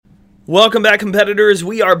Welcome back, competitors.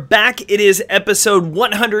 We are back. It is episode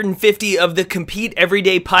 150 of the Compete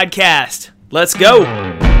Everyday podcast. Let's go.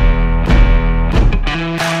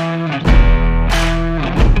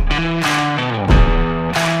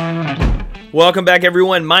 Welcome back,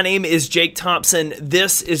 everyone. My name is Jake Thompson.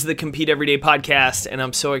 This is the Compete Everyday podcast, and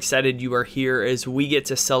I'm so excited you are here as we get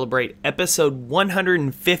to celebrate episode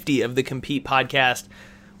 150 of the Compete podcast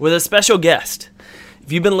with a special guest.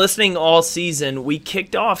 If you've been listening all season, we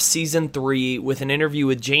kicked off season 3 with an interview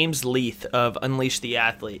with James Leith of Unleash the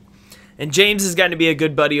Athlete. And James has gotten to be a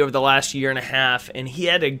good buddy over the last year and a half, and he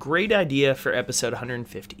had a great idea for episode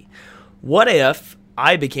 150. What if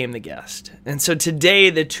I became the guest? And so today,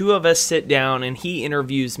 the two of us sit down and he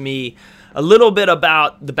interviews me a little bit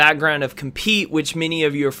about the background of Compete, which many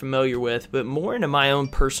of you are familiar with, but more into my own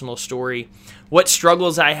personal story, what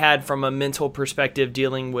struggles I had from a mental perspective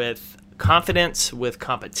dealing with confidence, with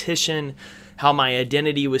competition, how my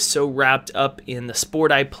identity was so wrapped up in the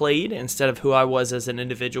sport I played instead of who I was as an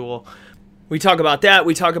individual. We talk about that.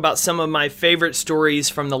 We talk about some of my favorite stories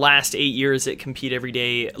from the last 8 years at Compete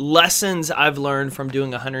Everyday, lessons I've learned from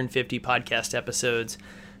doing 150 podcast episodes,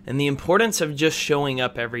 and the importance of just showing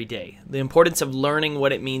up every day, the importance of learning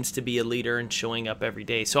what it means to be a leader and showing up every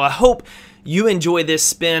day. So I hope you enjoy this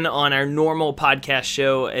spin on our normal podcast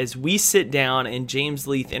show as we sit down and James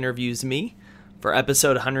Leith interviews me for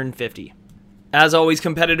episode 150. As always,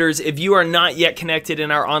 competitors, if you are not yet connected in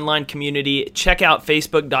our online community, check out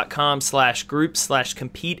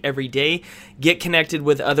facebook.com/groups/compete-everyday. Get connected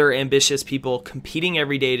with other ambitious people competing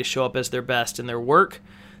every day to show up as their best in their work,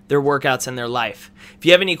 their workouts, and their life. If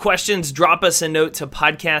you have any questions, drop us a note to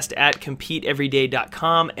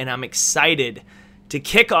podcast@competeeveryday.com, and I'm excited to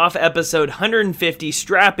kick off episode 150.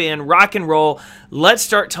 Strap in, rock and roll. Let's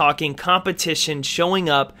start talking competition, showing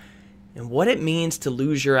up, and what it means to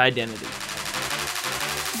lose your identity.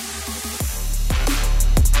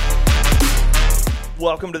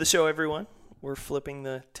 Welcome to the show, everyone. We're flipping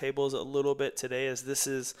the tables a little bit today as this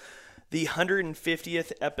is the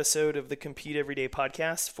 150th episode of the Compete Everyday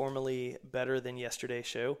podcast, formerly Better Than Yesterday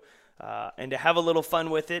show. And to have a little fun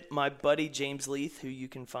with it, my buddy James Leith, who you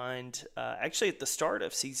can find actually at the start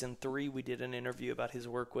of season 3, we did an interview about his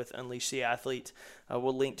work with Unleash the Athlete.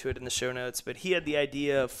 We'll link to it in the show notes. But he had the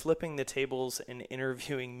idea of flipping the tables and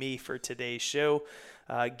interviewing me for today's show.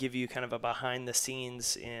 Give you kind of a behind the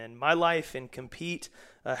scenes in my life and Compete,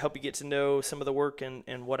 help you get to know some of the work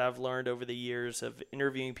and what I've learned over the years of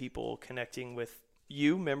interviewing people, connecting with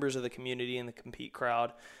you, members of the community and the Compete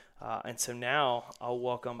crowd. And so now I'll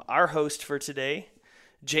welcome our host for today,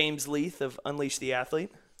 James Leith of Unleash the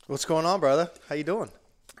Athlete. What's going on, brother? How you doing?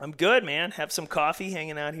 I'm good, man. Have some coffee,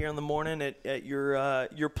 hanging out here in the morning at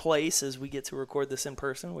your place as we get to record this in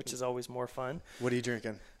person, which is always more fun. What are you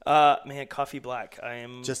drinking? Man, coffee black. I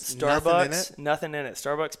am just Starbucks. Nothing in it.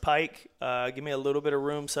 Starbucks Pike. Give me a little bit of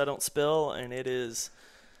room so I don't spill, and it is.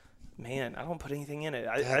 Man, I don't put anything in it.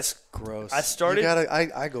 That's gross. I started.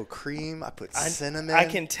 I go cream. I put cinnamon. I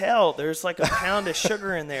can tell there's like a pound of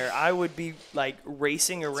sugar in there. I would be like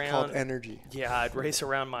racing around. It's called energy. Yeah, I'd race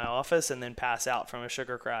around my office and then pass out from a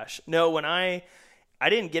sugar crash. No, when I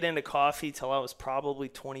didn't get into coffee till I was probably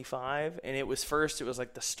 25, and it was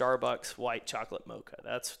like the Starbucks white chocolate mocha.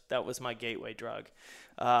 That was my gateway drug.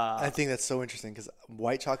 I think that's so interesting because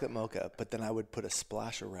white chocolate mocha, but then I would put a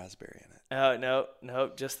splash of raspberry in it. No,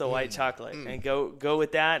 just the white chocolate, and go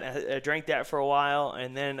with that. I drank that for a while,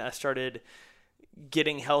 and then I started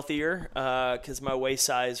getting healthier because my waist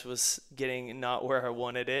size was getting not where I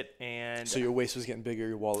wanted it, and so your waist was getting bigger,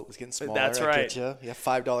 your wallet was getting smaller. That's right. Get you. Yeah,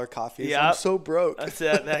 $5 coffee. Yeah, I'm so broke.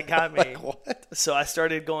 That got me. Like, what? So I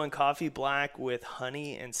started going coffee black with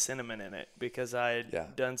honey and cinnamon in it because I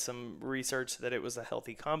had done some research that it was a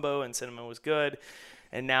healthy combo and cinnamon was good,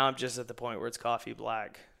 and now I'm just at the point where it's coffee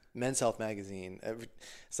black. Men's Health magazine.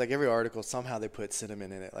 It's like every article somehow they put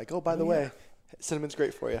cinnamon in it. Like, oh, by the way, cinnamon's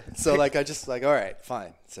great for you. So like I just like, all right,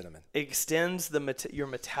 fine, cinnamon. Extends your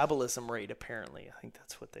metabolism rate, apparently. I think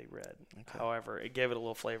that's what they read. Okay. However, it gave it a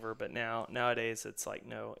little flavor, but nowadays it's like,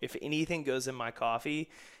 no. If anything goes in my coffee,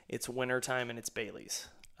 it's wintertime and it's Bailey's.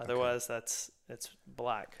 Otherwise, it's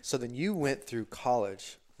black. So then you went through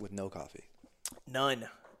college with no coffee? None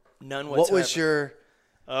whatsoever. What was your...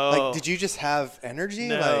 Like, did you just have energy?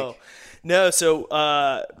 No. So,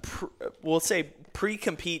 we'll say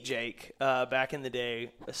pre-compete, Jake, back in the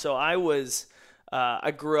day. So I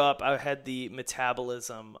grew up, I had the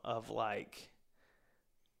metabolism of like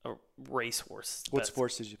a racehorse. What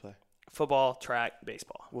sports did you play? Football, track,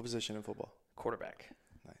 baseball. What position in football? Quarterback.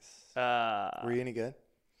 Nice. Were you any good?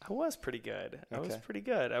 I was pretty good.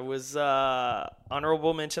 Okay. I was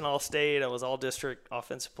honorable mention All-State. I was All-District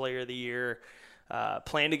Offensive Player of the Year.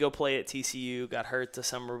 Planned to go play at TCU. Got hurt the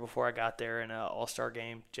summer before I got there in an All-Star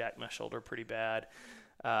game. Jacked my shoulder pretty bad.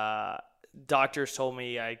 Doctors told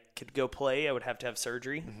me I could go play. I would have to have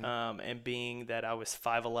surgery. And being that I was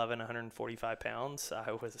 5'11", 145 pounds,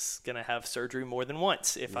 I was going to have surgery more than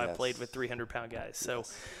once if I played with 300-pound guys. So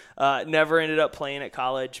never ended up playing at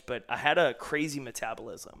college, but I had a crazy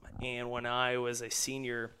metabolism. And when I was a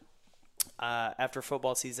senior, after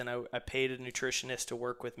football season, I paid a nutritionist to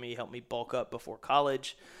work with me, help me bulk up before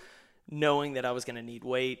college, knowing that I was going to need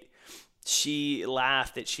weight. She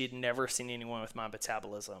laughed that she had never seen anyone with my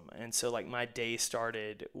metabolism. And so like my day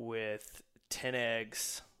started with 10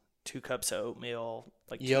 eggs, 2 cups of oatmeal,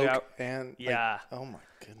 like Yolk and yeah. Oh my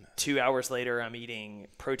goodness. 2 hours later, I'm eating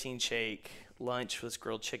protein shake. Lunch was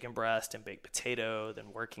grilled chicken breast and baked potato,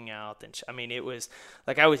 then working out. Then I mean, it was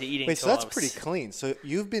like I was eating. Wait, so that's pretty clean. So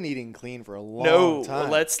you've been eating clean for a long time.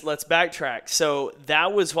 No, let's backtrack. So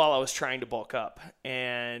that was while I was trying to bulk up,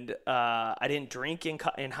 and I didn't drink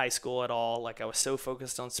in high school at all. Like I was so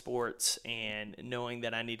focused on sports and knowing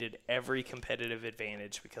that I needed every competitive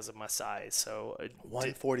advantage because of my size. So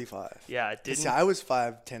 145. Yeah, I didn't. See, I was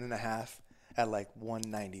 5'10" and a half at like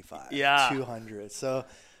 195. Yeah, 200. So.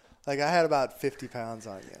 Like I had about 50 pounds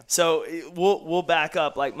on you. So we'll back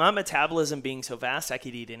up. Like my metabolism being so vast, I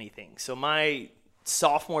could eat anything. So my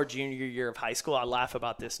sophomore, junior year of high school, I laugh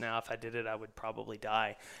about this now. If I did it, I would probably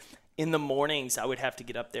die. In the mornings, I would have to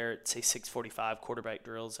get up there at say 6:45 quarterback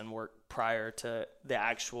drills and work prior to the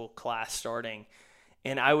actual class starting,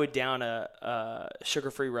 and I would down a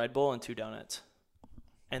sugar-free Red Bull and 2 donuts,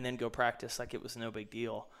 and then go practice like it was no big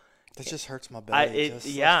deal. That just hurts my belly.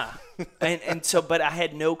 And so, but I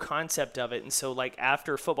had no concept of it. And so like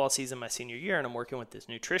after football season, my senior year, and I'm working with this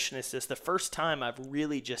nutritionist, it's the first time I've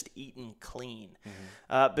really just eaten clean.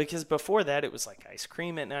 Because before that it was like ice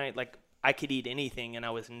cream at night. Like I could eat anything and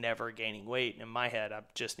I was never gaining weight. And in my head, I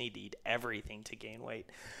just need to eat everything to gain weight.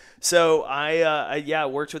 So I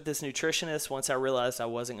worked with this nutritionist. Once I realized I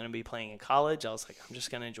wasn't going to be playing in college, I was like, I'm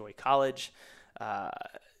just going to enjoy college.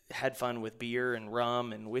 Had fun with beer and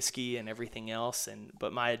rum and whiskey and everything else,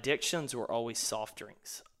 but my addictions were always soft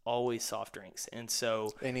drinks. And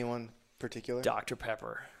so anyone particular? Dr.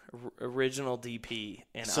 Pepper, original DP.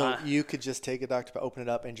 And so you could just take a Dr. Pepper, open it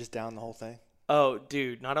up, and just down the whole thing? Oh,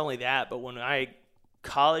 dude! Not only that, but when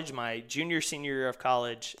my junior, senior year of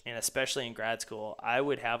college, and especially in grad school, I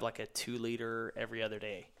would have like a 2-liter every other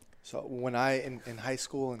day. So when in high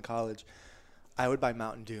school and college, I would buy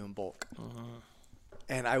Mountain Dew in bulk.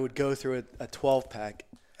 And I would go through a 12-pack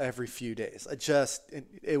every few days.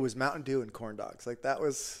 It was Mountain Dew and corn dogs. Like that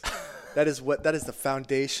is the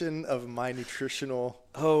foundation of my nutritional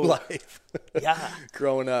life. Yeah.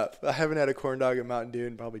 Growing up. I haven't had a corn dog and Mountain Dew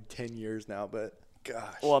in probably 10 years now, but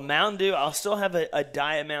gosh. Well, Mountain Dew, I'll still have a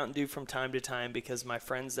Diet Mountain Dew from time to time because my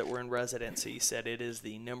friends that were in residency said it is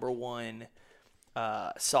the number one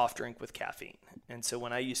soft drink with caffeine. And so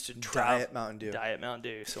when I used to travel, Diet Mountain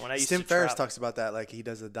Dew. So when I used Tim to Ferriss talks about that, like he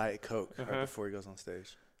does a Diet Coke right before he goes on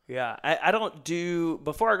stage. Yeah, I don't do,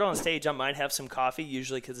 before I go on stage, I might have some coffee,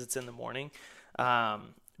 usually because it's in the morning.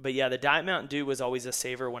 But yeah, the Diet Mountain Dew was always a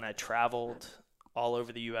saver when I traveled all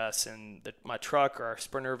over the U.S. in my truck or our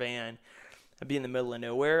Sprinter van. I'd be in the middle of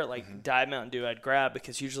nowhere, like Diet Mountain Dew I'd grab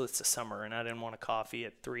because usually it's the summer and I didn't want a coffee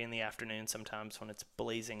at 3 p.m. sometimes when it's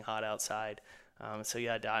blazing hot outside. So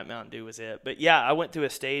yeah, Diet Mountain Dew was it. But yeah, I went through a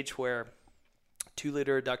stage where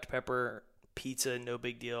 2-liter Dr. Pepper, pizza, no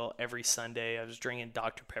big deal. Every Sunday I was drinking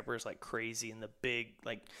Dr. Peppers like crazy in the big,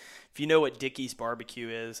 like if you know what Dickey's Barbecue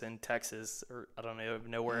is in Texas, or I don't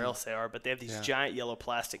know where else they are, but they have these giant yellow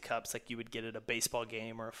plastic cups like you would get at a baseball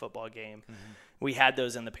game or a football game. We had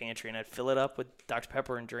those in the pantry and I'd fill it up with Dr.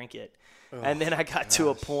 Pepper and drink it. And then I got to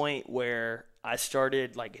a point where I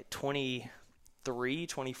started like at 23,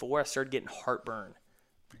 24, I started getting heartburn.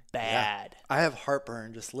 Bad. Yeah. I have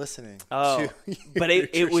heartburn just listening. Oh, but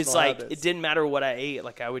it was like, habits. it didn't matter what I ate.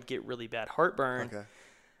 Like I would get really bad heartburn. Okay.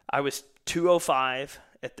 I was 205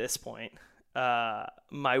 at this point.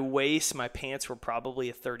 My waist, my pants were probably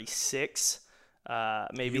a 36,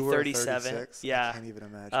 maybe you were 37. 36? Yeah. I can't even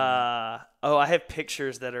imagine. I have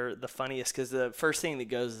pictures that are the funniest because the first thing that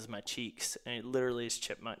goes is my cheeks, and it literally is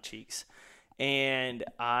chipmunk cheeks. And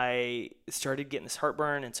I started getting this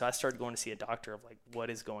heartburn, and so I started going to see a doctor of like,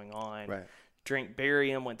 what is going on? Right. Drink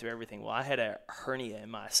barium, went through everything. Well, I had a hernia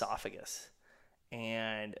in my esophagus,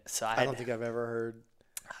 and so I don't think I've ever heard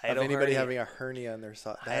of anybody having a hernia in their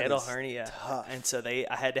esophagus. I had a hernia, tough. and so I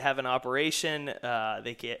had to have an operation.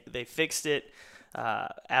 They fixed it.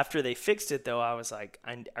 After they fixed it, though, I was like,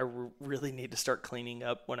 I really need to start cleaning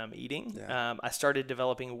up when I'm eating. Yeah. I started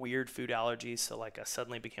developing weird food allergies. So, like, I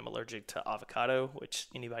suddenly became allergic to avocado, which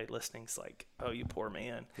anybody listening is like, oh, you poor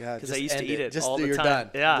man. Yeah, because I used to eat it just all the you're time. Done.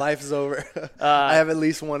 Yeah, Life is over. I have at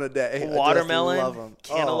least one a day. Watermelon, I just love them.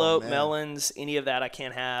 cantaloupe, melons, any of that I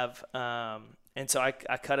can't have. And so I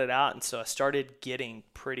cut it out. And so I started getting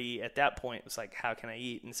pretty, at that point, it was like, how can I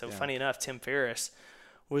eat? And so funny enough, Tim Ferriss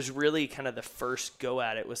was really kind of the first go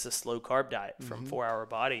at it, was the slow carb diet from 4 Hour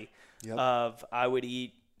Body. Yep. Of I would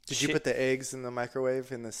eat. Did you put the eggs in the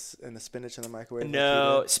microwave and the spinach in the microwave?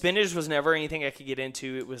 No, spinach was never anything I could get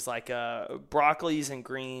into. It was like broccolis and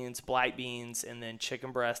greens, black beans, and then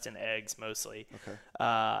chicken breast and eggs mostly,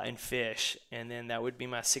 and fish. And then that would be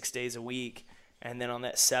my 6 days a week. And then on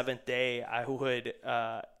that 7th day, I would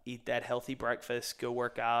eat that healthy breakfast, go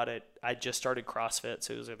work out. I just started CrossFit,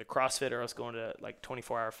 so it was either CrossFit or I was going to like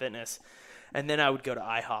 24-hour fitness. And then I would go to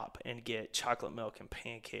IHOP and get chocolate milk and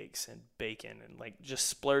pancakes and bacon and like just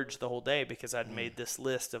splurge the whole day because I'd made this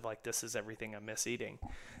list of like, this is everything I miss eating.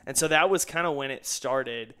 And so that was kind of when it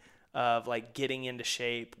started of like getting into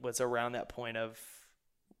shape, was around that point of,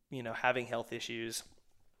 having health issues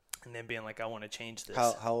and then being like, I want to change this.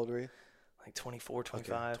 How old were you? Like 24, 25.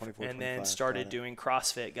 Okay, 24, and 25, then started doing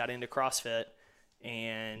CrossFit, got into CrossFit.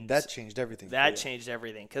 And that changed everything. That changed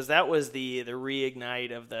everything because that was the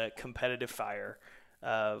reignite of the competitive fire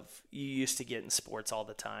of you used to get in sports all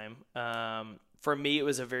the time. For me, it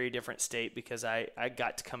was a very different state because I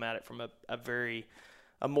got to come at it from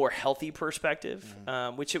a more healthy perspective,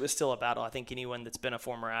 which it was still a battle. I think anyone that's been a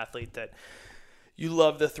former athlete that you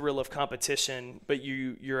love the thrill of competition, but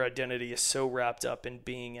your identity is so wrapped up in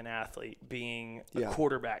being an athlete, being a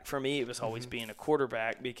quarterback. For me, it was always being a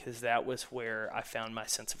quarterback because that was where I found my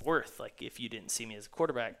sense of worth. Like if you didn't see me as a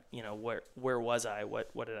quarterback, where was I?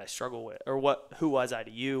 What did I struggle with? Or who was I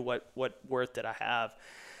to you? What worth did I have?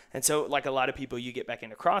 And so like a lot of people, you get back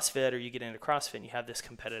into CrossFit or you get into CrossFit and you have this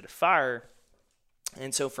competitive fire.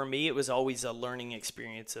 And so for me, it was always a learning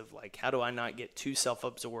experience of like, how do I not get too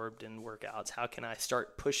self-absorbed in workouts? How can I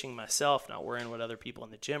start pushing myself, not worrying what other people in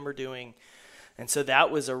the gym are doing? And so that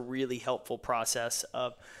was a really helpful process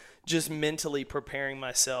of just mentally preparing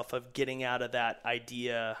myself of getting out of that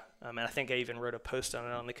idea. And I think I even wrote a post on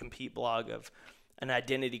it on the Compete blog of an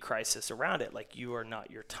identity crisis around it. Like you are not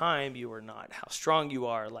your time. You are not how strong you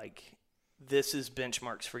are. Like this is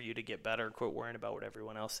benchmarks for you to get better. Quit worrying about what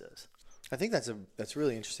everyone else is. I think that's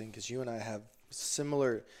really interesting because you and I have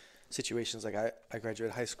similar situations. Like I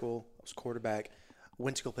graduated high school, I was quarterback,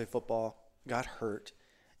 went to go play football, got hurt,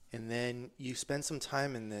 and then you spend some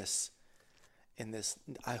time in this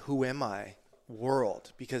who am I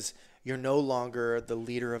world because you're no longer the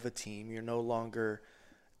leader of a team. You're no longer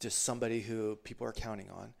just somebody who people are counting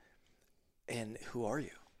on. And who are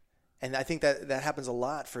you? And I think that happens a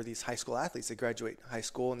lot for these high school athletes. They graduate high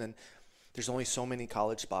school and then there's only so many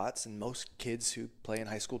college spots, and most kids who play in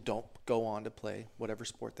high school don't go on to play whatever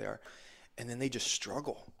sport they are, and then they just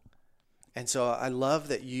struggle. And so I love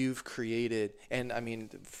that you've created, and I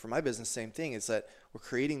mean, for my business, same thing, is that we're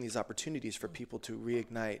creating these opportunities for people to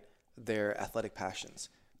reignite their athletic passions,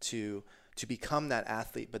 to become that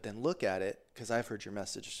athlete, but then look at it, because I've heard your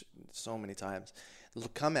message so many times,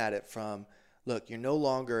 come at it from, look, you're no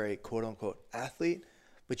longer a quote-unquote athlete,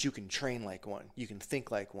 but you can train like one, you can think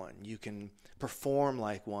like one, you can perform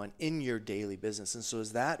like one in your daily business. And so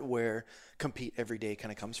is that where Compete Every Day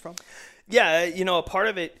kind of comes from? Yeah, a part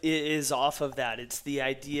of it is off of that. It's the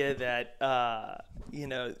idea that,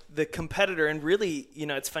 the competitor, and really,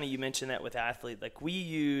 it's funny you mentioned that with athlete. Like we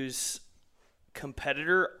use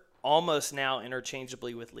competitor almost now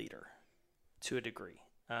interchangeably with leader to a degree.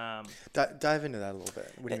 Dive into that a little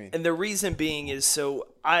bit. What do you mean? And the reason being is, so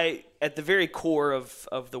at the very core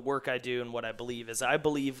of the work I do and what I believe is I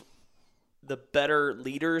believe the better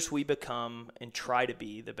leaders we become and try to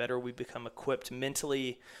be, the better we become equipped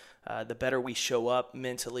mentally, the better we show up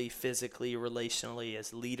mentally, physically, relationally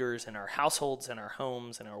as leaders in our households, in our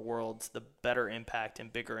homes, in our worlds, the better impact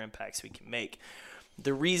and bigger impacts we can make.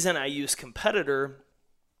 The reason I use competitor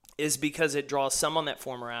is because it draws some on that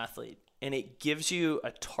former athlete. And it gives you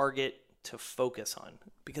a target to focus on.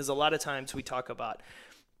 Because a lot of times we talk about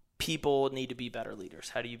people need to be better leaders.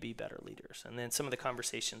 How do you be better leaders? And then some of the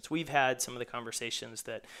conversations we've had, some of the conversations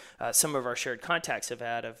that some of our shared contacts have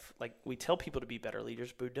had of, like, we tell people to be better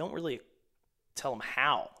leaders, but we don't really tell them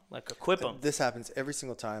how, like equip them. This happens every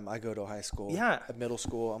single time I go to a high school, a middle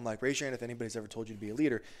school. I'm like, raise your hand if anybody's ever told you to be a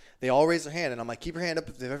leader. They all raise their hand, and I'm like, keep your hand up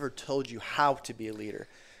if they've ever told you how to be a leader.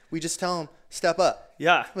 We just tell them, step up.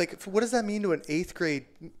 Yeah. Like, what does that mean to an 8th grade,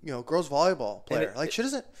 girls volleyball player? She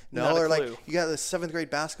doesn't know. Or like, you got the 7th grade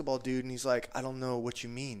basketball dude, and he's like, I don't know what you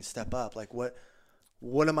mean, step up. Like, what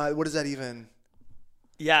does that even?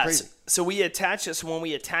 Yeah, so we attach it. So when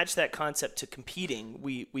we attach that concept to competing,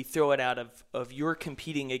 we throw it out of you're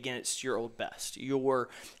competing against your old best.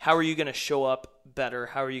 How are you going to show up better?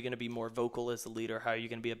 How are you going to be more vocal as a leader? How are you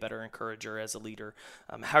going to be a better encourager as a leader?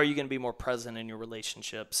 How are you going to be more present in your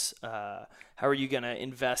relationships? How are you going to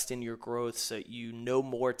invest in your growth so you know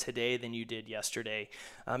more today than you did yesterday?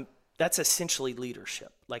 That's essentially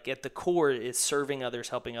leadership. Like at the core is serving others,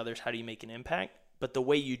 helping others. How do you make an impact? But the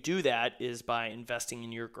way you do that is by investing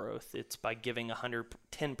in your growth. It's by giving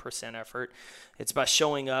 110% effort. It's by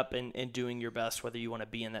showing up and doing your best, whether you want to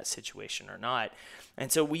be in that situation or not.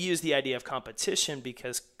 And so we use the idea of competition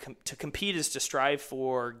because to compete is to strive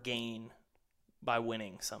for gain by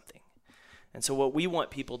winning something. And so what we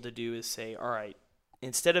want people to do is say, all right,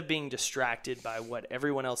 instead of being distracted by what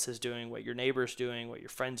everyone else is doing, what your neighbor's doing, what your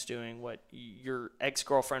friend's doing, what your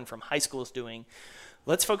ex-girlfriend from high school is doing,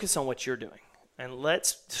 let's focus on what you're doing. And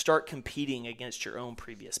let's start competing against your own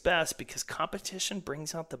previous best, because competition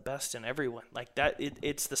brings out the best in everyone. Like that,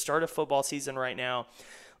 it's the start of football season right now.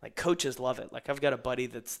 Like coaches love it. Like I've got a buddy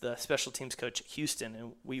that's the special teams coach at Houston,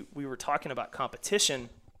 and we were talking about competition,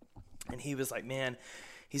 and he was like, man,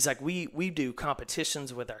 he's like, we do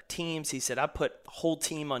competitions with our teams. He said, I put the whole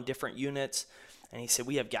team on different units, and he said,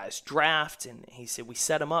 we have guys draft, and he said, we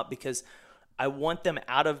set them up because I want them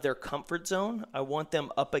out of their comfort zone. I want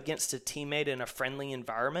them up against a teammate in a friendly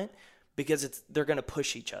environment, because they're going to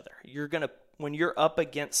push each other. When you're up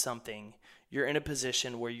against something, you're in a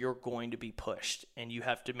position where you're going to be pushed, and you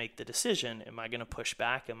have to make the decision. Am I going to push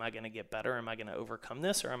back? Am I going to get better? Am I going to overcome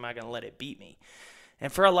this, or am I going to let it beat me?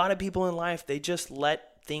 And for a lot of people in life, they just let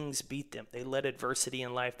things beat them. They let adversity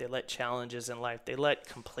in life. They let challenges in life. They let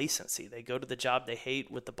complacency. They go to the job they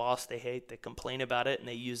hate with the boss they hate. They complain about it, and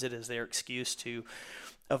they use it as their excuse to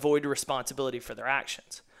avoid responsibility for their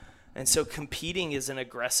actions. And so competing is an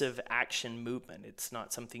aggressive action movement. It's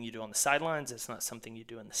not something you do on the sidelines. It's not something you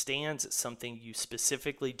do in the stands. It's something you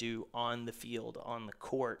specifically do on the field, on the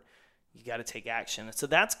court. You got to take action. And so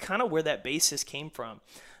that's kind of where that basis came from.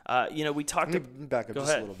 We talked. Let me back up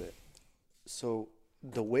just a little bit. So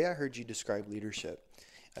the way I heard you describe leadership,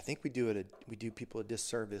 I think we do people a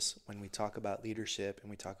disservice when we talk about leadership and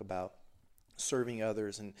we talk about serving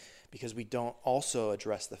others, and because we don't also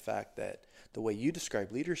address the fact that the way you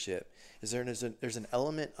describe leadership is there's an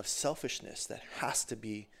element of selfishness that has to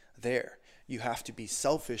be there. You have to be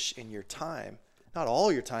selfish in your time. Not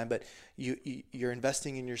all your time, but you're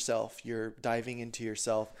investing in yourself. You're diving into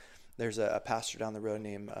yourself. There's a pastor down the road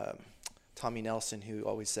named Tommy Nelson who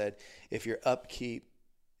always said, if your upkeep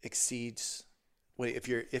exceeds your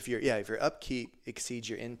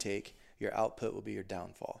intake, your output will be your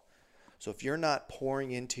downfall. So if you're not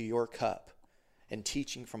pouring into your cup and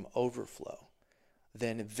teaching from overflow,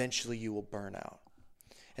 then eventually you will burn out.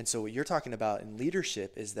 And so what you're talking about in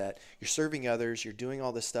leadership is that you're serving others, you're doing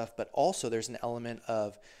all this stuff, but also there's an element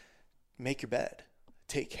of make your bed,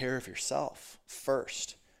 take care of yourself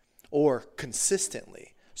first, or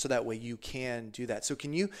consistently, so that way you can do that. So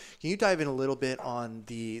can you dive in a little bit on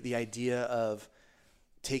the idea of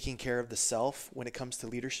taking care of the self when it comes to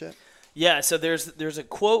leadership? Yeah, so there's a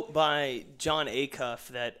quote by John Acuff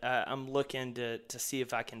that I'm looking to see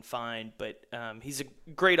if I can find, but he's a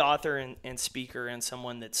great author and speaker, and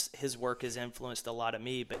someone that's his work has influenced a lot of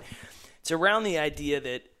me. But it's around the idea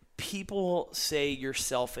that people say you're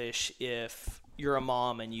selfish if you're a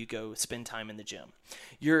mom and you go spend time in the gym.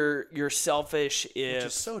 You're selfish if, which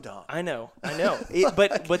is so dumb. I know.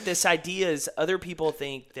 But this idea is other people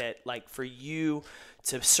think that, like, for you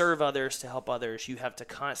to serve others, to help others, you have to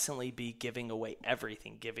constantly be giving away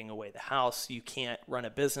everything, giving away the house. You can't run a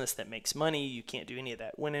business that makes money. You can't do any of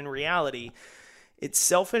that. When in reality, it's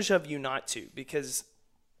selfish of you not to, because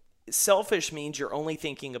selfish means you're only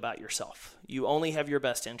thinking about yourself. You only have your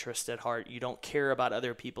best interest at heart. You don't care about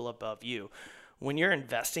other people above you. When you're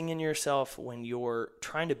investing in yourself, when you're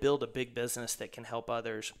trying to build a big business that can help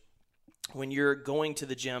others, when you're going to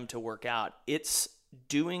the gym to work out, it's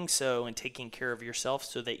doing so and taking care of yourself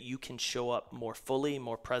so that you can show up more fully,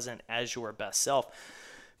 more present as your best self.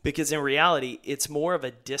 Because in reality, it's more of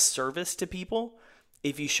a disservice to people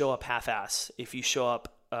if you show up half-ass, if you show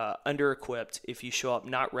up under-equipped, if you show up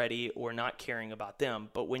not ready or not caring about them.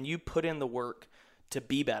 But when you put in the work to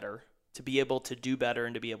be better, to be able to do better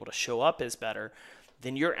and to be able to show up as better,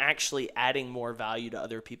 then you're actually adding more value to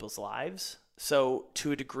other people's lives. So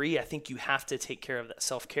to a degree, I think you have to take care of that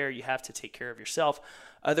self-care. You have to take care of yourself.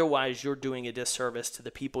 Otherwise, you're doing a disservice to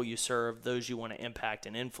the people you serve, those you want to impact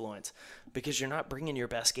and influence, because you're not bringing your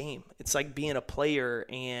best game. It's like being a player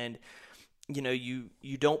and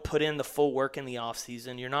you don't put in the full work in the off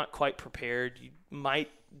season. You're not quite prepared. You might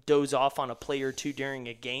doze off on a play or two during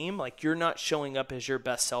a game. Like, you're not showing up as your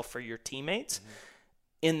best self for your teammates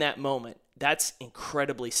in that moment. That's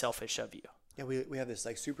incredibly selfish of you. Yeah, we have this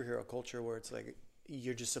like superhero culture where it's like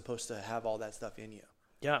you're just supposed to have all that stuff in you.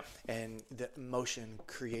 Yeah. And the motion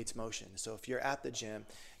creates motion. So if you're at the gym,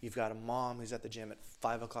 you've got a mom who's at the gym at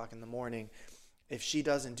 5 o'clock in the morning. If she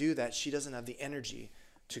doesn't do that, she doesn't have the energy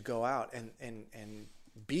to go out and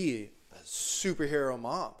be a superhero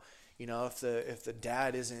mom. If the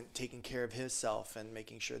dad isn't taking care of himself and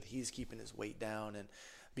making sure that he's keeping his weight down and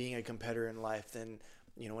being a competitor in life, then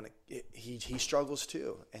when he struggles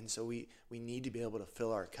too. And so we need to be able to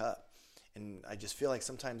fill our cup. And I just feel like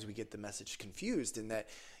sometimes we get the message confused in that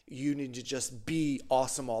you need to just be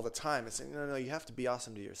awesome all the time. It's like, no, you have to be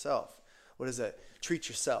awesome to yourself. What is that? Treat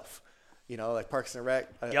yourself. Like Parks and Rec,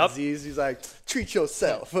 Yep. Aziz, he's like, treat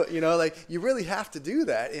yourself. Like you really have to do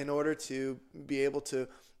that in order to be able to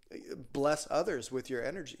bless others with your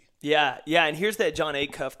energy. Yeah. And here's that John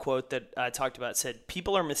Acuff quote that I talked about. It said,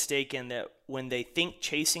 people are mistaken that when they think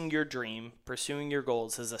chasing your dream, pursuing your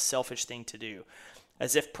goals is a selfish thing to do,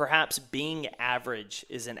 as if perhaps being average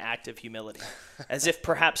is an act of humility, as if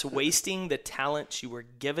perhaps wasting the talents you were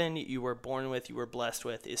given, you were born with, you were blessed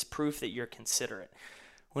with, is proof that you're considerate.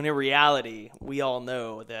 When in reality, we all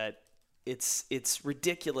know that it's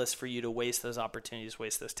ridiculous for you to waste those opportunities,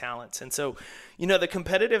 waste those talents. And so, the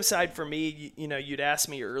competitive side for me, you'd asked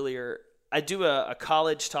me earlier, I do a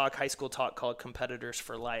college talk, high school talk called Competitors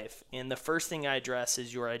for Life. And the first thing I address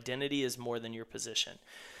is your identity is more than your position,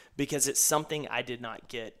 because it's something I did not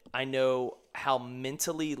get. I know how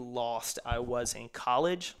mentally lost I was in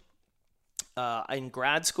college, in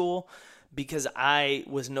grad school, because I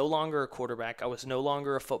was no longer a quarterback. I was no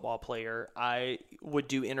longer a football player. I would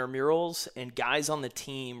do intramurals, and guys on the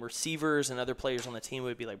team, receivers and other players on the team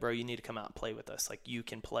would be like, bro, you need to come out and play with us. Like, you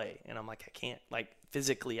can play. And I'm like, I can't. Like,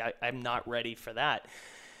 physically, I'm not ready for that.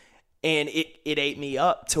 And it ate me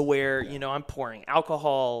up to where, I'm pouring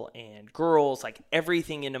alcohol and girls, like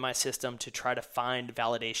everything into my system to try to find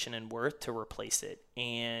validation and worth to replace it.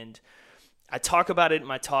 And I talk about it in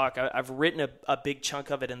my talk. I've written a big chunk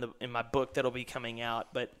of it in my book that'll be coming out.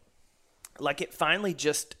 But like, it finally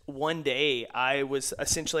just one day, I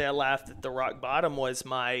laughed at the rock bottom was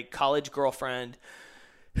my college girlfriend,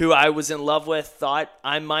 who I was in love with, thought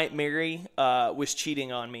I might marry, was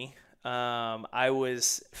cheating on me. I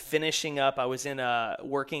was finishing up. I was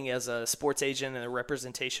working as a sports agent in a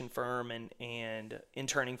representation firm and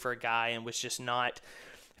interning for a guy, and was just not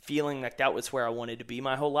feeling like that was where I wanted to be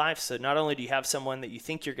my whole life. So not only do you have someone that you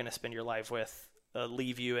think you're going to spend your life with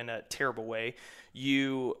leave you in a terrible way,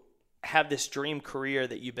 you have this dream career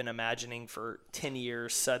that you've been imagining for 10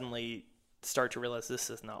 years suddenly start to realize this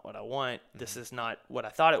is not what I want. This is not what I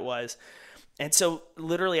thought it was. And so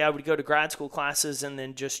literally I would go to grad school classes and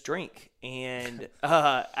then just drink. And,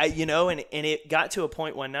 and it got to a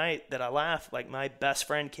point one night that I laughed, like my best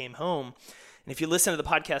friend came home. And if you listen to the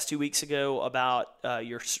podcast 2 weeks ago about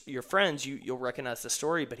your friends, you'll recognize the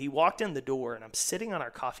story. But he walked in the door, and I'm sitting on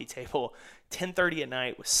our coffee table, 10:30 at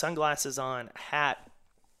night, with sunglasses on, a hat.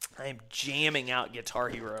 I am jamming out Guitar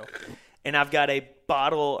Hero, and I've got a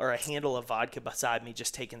bottle or a handle of vodka beside me,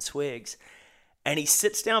 just taking swigs. And he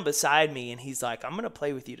sits down beside me, and he's like, "I'm going to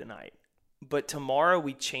play with you tonight, but tomorrow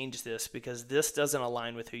we change this because this doesn't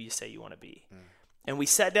align with who you say you want to be." And we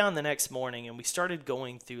sat down the next morning, and we started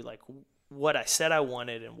going through like what I said I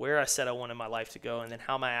wanted and where I said I wanted my life to go, and then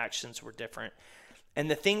how my actions were different. And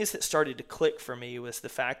the things that started to click for me was the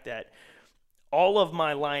fact that all of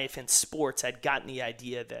my life in sports, I'd gotten the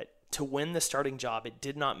idea that to win the starting job, it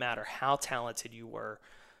did not matter how talented you were.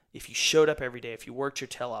 If you showed up every day, if you worked your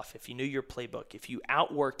tail off, if you knew your playbook, if you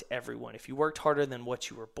outworked everyone, if you worked harder than what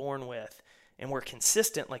you were born with and were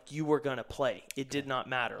consistent, like, you were going to play. It did not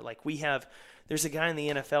matter. Like, there's a guy in the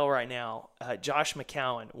NFL right now, Josh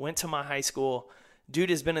McCown, went to my high school. Dude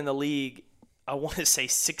has been in the league, I want to say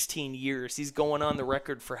 16 years. He's going on the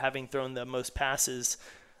record for having thrown the most passes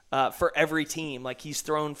for every team. Like, he's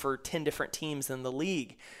thrown for 10 different teams in the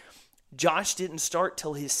league. Josh didn't start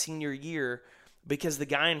till his senior year because the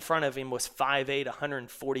guy in front of him was 5'8",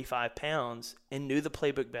 145 pounds, and knew the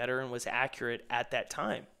playbook better and was accurate at that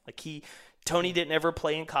time. Like, Tony didn't ever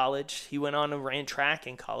play in college. He went on and ran track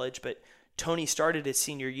in college, but Tony started his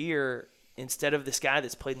senior year instead of this guy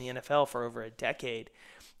that's played in the NFL for over a decade.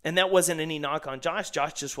 And that wasn't any knock on Josh.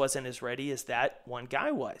 Josh just wasn't as ready as that one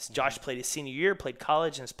guy was. Josh played his senior year, played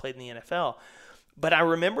college, and has played in the NFL. But I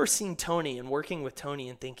remember seeing Tony and working with Tony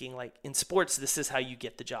and thinking, like, in sports, this is how you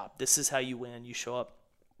get the job. This is how you win. You show up.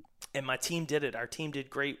 And my team did it. Our team did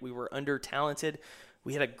great. We were under-talented.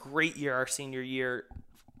 We had a great year our senior year.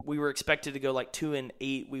 We were expected to go like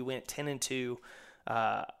 2-8. We went 10-2.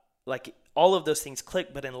 Like, all of those things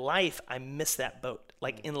clicked. But in life, I missed that boat.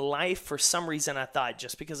 Like, in life, for some reason, I thought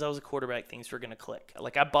just because I was a quarterback, things were going to click.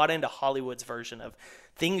 Like, I bought into Hollywood's version of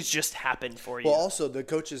things just happen for you. Well, also, the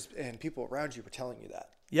coaches and people around you were telling you that.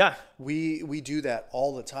 Yeah. We do that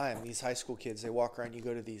all the time. These high school kids, they walk around, you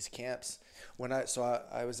go to these camps.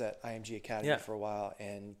 I was at IMG Academy for a while,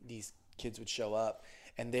 and these kids would show up,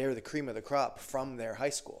 and they're the cream of the crop from their high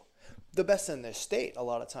school. The best in their state a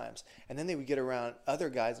lot of times. And then they would get around other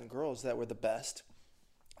guys and girls that were the best,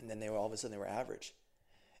 and then all of a sudden they were average.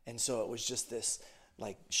 And so it was just this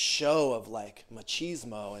like show of like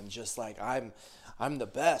machismo and just like I'm the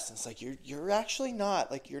best. And it's like you're actually not.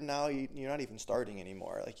 Like you're not even starting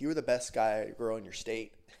anymore. Like you were the best guy girl in your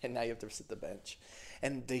state, and now you have to sit the bench.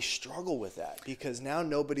 And they struggle with that because now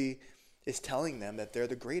nobody is telling them that they're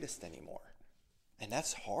the greatest anymore. And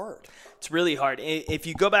that's hard. It's really hard. If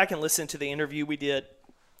you go back and listen to the interview we did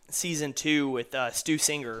season 2 with Stu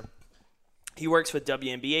Singer, he works with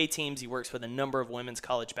WNBA teams. He works with a number of women's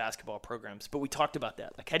college basketball programs. But we talked about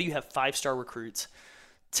that. Like, how do you have 5-star recruits,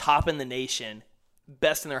 top in the nation,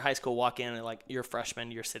 best in their high school, walk in and like, you're a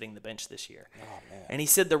freshman, you're sitting the bench this year. Oh, man. And he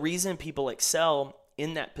said the reason people excel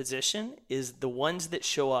in that position is the ones that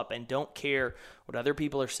show up and don't care what other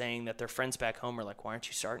people are saying, that their friends back home are like, why aren't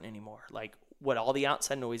you starting anymore? Like, what all the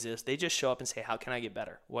outside noise is, they just show up and say, how can I get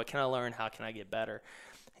better? What can I learn? How can I get better?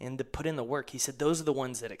 And to put in the work. He said those are the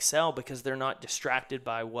ones that excel because they're not distracted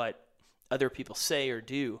by what other people say or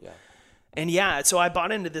do. Yeah. And so I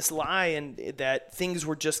bought into this lie and that things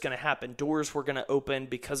were just going to happen. Doors were going to open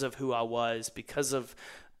because of who I was, because of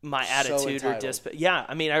my attitude or discipline. Yeah,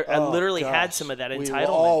 I mean, I literally had some of that entitlement. We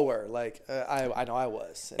all were. Like, I know I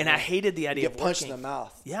was. And I hated the idea of working. Get punched in the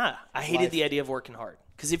mouth. Yeah, I hated the idea of working hard.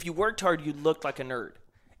 Because if you worked hard, you looked like a nerd.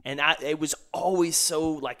 And it was always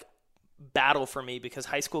so, like, battle for me because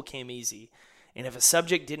high school came easy. And if a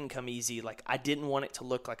subject didn't come easy, like, I didn't want it to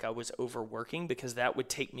look like I was overworking because that would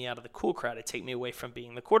take me out of the cool crowd. It'd take me away from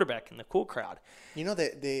being the quarterback in the cool crowd. You know,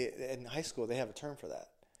 they in high school, they have a term for that.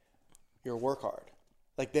 You're work hard.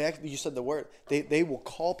 Like, you said the word. They will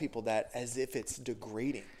call people that as if it's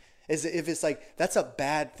degrading. As if it's like, that's a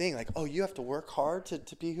bad thing. Like, oh, you have to work hard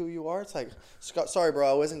to be who you are? It's like, sorry, bro,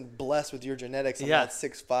 I wasn't blessed with your genetics. I'm not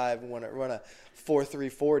 6'5" and want to run a 4.3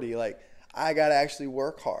 40. Like, I got to actually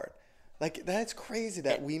work hard. Like, that's crazy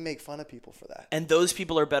that we make fun of people for that. And those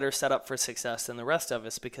people are better set up for success than the rest of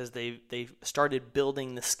us because they started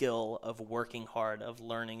building the skill of working hard, of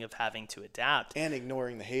learning, of having to adapt. And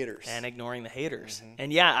ignoring the haters. Mm-hmm.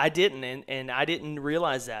 And yeah, I didn't. And I didn't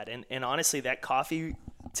realize that. And honestly, that coffee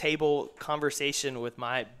table conversation with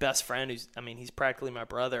my best friend, he's practically my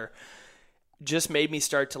brother, just made me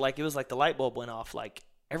start to, like, it was like the light bulb went off. Like,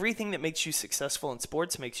 everything that makes you successful in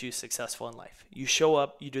sports makes you successful in life. You show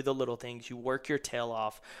up, you do the little things, you work your tail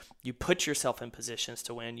off, you put yourself in positions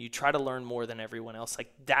to win, you try to learn more than everyone else.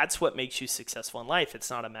 Like, that's what makes you successful in life. It's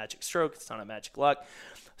not a magic stroke. It's not a magic luck.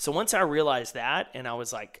 So once I realized that, and I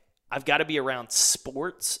was like, I've got to be around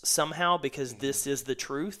sports somehow because this is the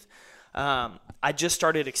truth. I just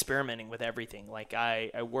started experimenting with everything. Like,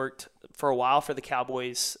 I worked for a while for the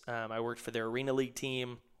Cowboys. I worked for their Arena League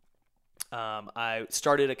team. I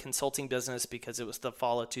started a consulting business because it was the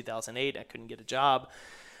fall of 2008. I couldn't get a job.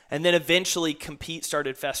 And then eventually Compete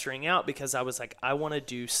started festering out because I was like, I want to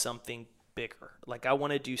do something bigger. Like, I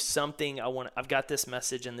want to do something. I've got this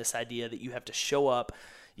message and this idea that you have to show up.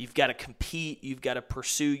 You've got to compete. You've got to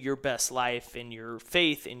pursue your best life in your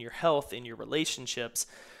faith, in your health, in your relationships.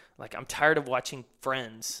 Like, I'm tired of watching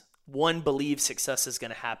friends, 1, believe success is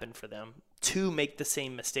going to happen for them, 2, make the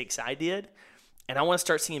same mistakes I did. And I want to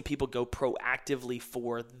start seeing people go proactively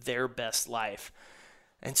for their best life.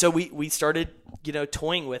 And so we started,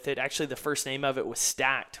 toying with it. Actually, the first name of it was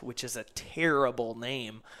Stacked, which is a terrible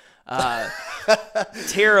name.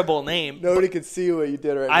 Terrible name. Nobody could see what you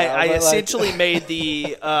did right now. I essentially made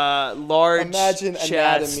the large Imagine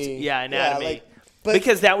chest. Anatomy. Yeah, anatomy.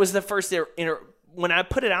 Because that was the first when I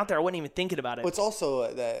put it out there, I wasn't even thinking about it. It's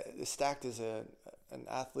also that Stacked is an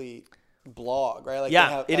athlete blog, right?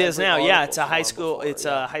 Like it is now. Yeah, it's a high school.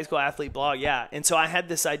 A high school athlete blog. Yeah, and so I had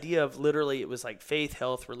this idea of literally it was like faith,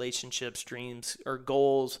 health, relationships, dreams, or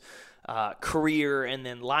goals, career and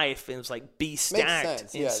then life, and it was like be stacked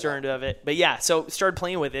sense. instead of it. But yeah, so started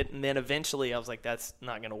playing with it, and then eventually I was like, that's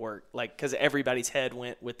not going to work, like, because everybody's head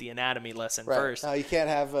went with the anatomy lesson first. No, you can't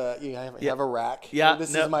have have a rack. Yeah,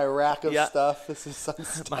 This is my rack of stuff. This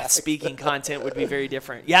is my speaking content would be very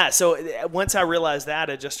different. Yeah, so once I realized that,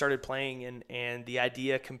 I just started playing, and the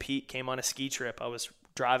idea compete came on a ski trip. I was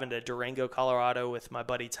driving to Durango, Colorado with my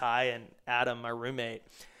buddy Ty and Adam, my roommate.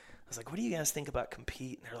 I was like, what do you guys think about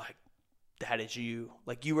compete? And they're like, that is you.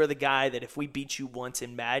 Like, you are the guy that if we beat you once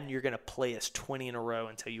in Madden, you're going to play us 20 in a row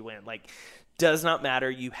until you win. Like, does not matter.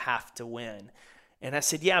 You have to win. And I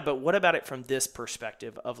said, yeah, but what about it from this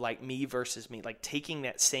perspective of like me versus me? Like taking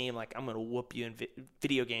that same, like I'm going to whoop you in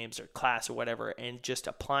video games or class or whatever, and just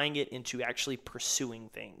applying it into actually pursuing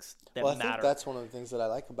things that matter. I think that's one of the things that I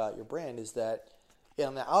like about your brand is that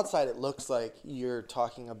on the outside it looks like you're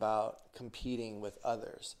talking about competing with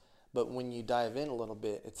others. But when you dive in a little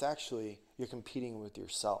bit, it's actually you're competing with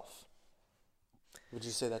yourself. Would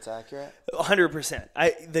you say that's accurate?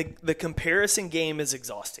 100%. The comparison game is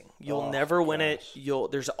exhausting. You'll never win it.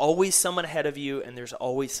 There's always someone ahead of you, and there's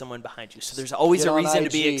always someone behind you. So there's always a reason to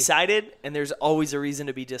be excited, and there's always a reason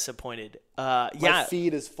to be disappointed. My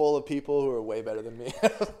feed is full of people who are way better than me.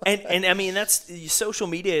 and I mean, that's social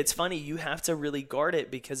media. It's funny. You have to really guard it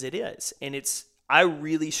because it is. And I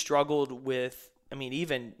really struggled with, I mean,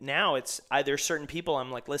 even now there's certain people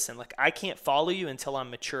I'm like, listen, like I can't follow you until I'm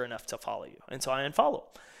mature enough to follow you. And so I unfollow.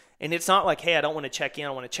 And it's not like, hey, I don't want to check in. I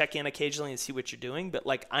want to check in occasionally and see what you're doing. But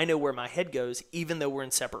like, I know where my head goes, even though we're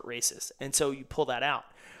in separate races. And so you pull that out.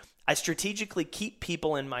 I strategically keep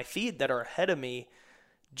people in my feed that are ahead of me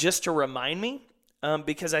just to remind me,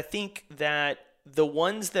 because I think that the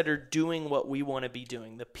ones that are doing what we want to be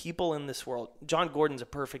doing, the people in this world, John Gordon's a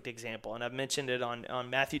perfect example. And I've mentioned it on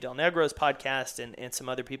Matthew Del Negro's podcast and some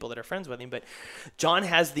other people that are friends with him. But John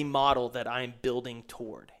has the model that I'm building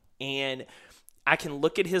toward. And I can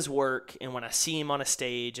look at his work, and when I see him on a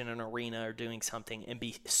stage in an arena or doing something and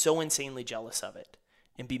be so insanely jealous of it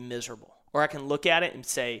and be miserable. Or I can look at it and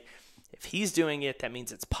say, if he's doing it, that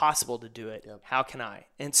means it's possible to do it. Yep. How can I?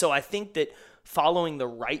 And so I think that following the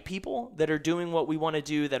right people that are doing what we want to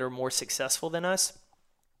do, that are more successful than us,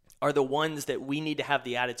 are the ones that we need to have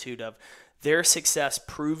the attitude of their success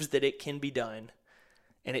proves that it can be done,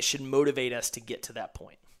 and it should motivate us to get to that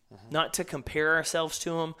point. Mm-hmm. Not to compare ourselves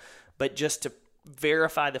to them, but just to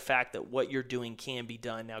verify the fact that what you're doing can be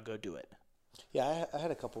done. Now go do it. Yeah, I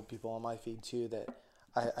had a couple of people on my feed too that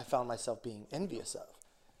I found myself being envious of.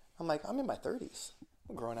 I'm like, I'm in my 30s.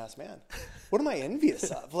 I'm a grown-ass man. What am I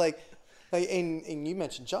envious of? And you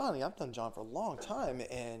mentioned John. I've done John for a long time,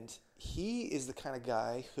 and he is the kind of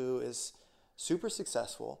guy who is super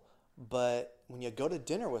successful, but when you go to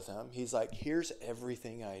dinner with him, he's like, here's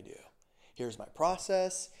everything I do. Here's my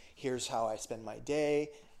process. Here's how I spend my day,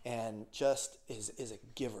 and just is a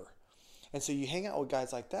giver. And so you hang out with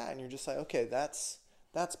guys like that, and you're just like, okay, that's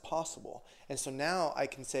possible. And so now I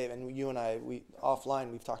can say, and you and I,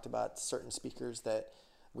 offline, we've talked about certain speakers that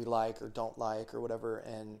we like or don't like or whatever,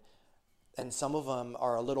 and some of them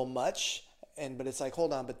are a little much, but it's like,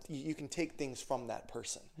 hold on, but you can take things from that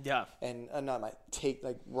person. Yeah. And not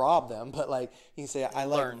rob them, but like you can say, I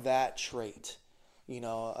like that trait, and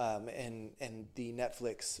the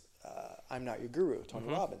Netflix, I'm Not Your Guru, Tony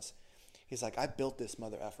Robbins. He's like, I built this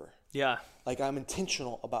mother effer. Yeah. Like, I'm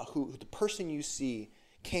intentional about who the person you see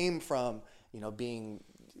came from, being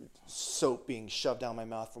soap being shoved down my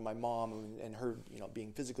mouth from my mom and her,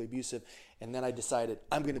 being physically abusive. And then I decided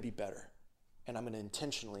I'm going to be better. And I'm going to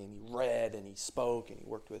intentionally, and he read and he spoke and he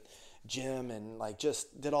worked with Jim and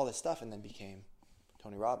just did all this stuff and then became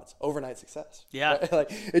Tony Robbins. Overnight success. Yeah. Right?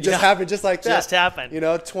 It just happened just like that. Just happened.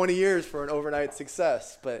 20 years for an overnight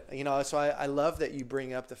success. But, so I love that you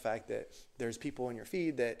bring up the fact that there's people in your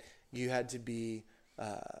feed that you had to be,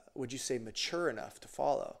 would you say, mature enough to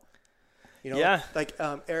follow? Like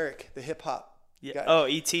Eric, the hip hop guy. Oh,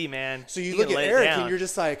 E.T., man. So you look at Eric and you're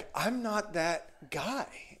just like, I'm not that guy,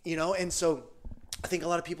 And so I think a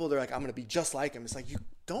lot of people, they're like, I'm going to be just like him. It's like, you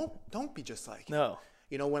don't be just like him.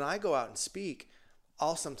 No. When I go out and speak,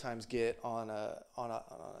 I'll sometimes get on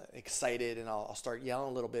excited and I'll start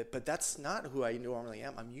yelling a little bit, but that's not who I normally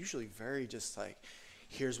am. I'm usually very just like,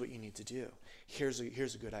 here's what you need to do. Here's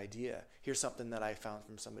a good idea. Here's something that I found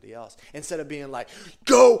from somebody else. Instead of being like,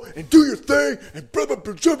 go and do your thing and blah, blah,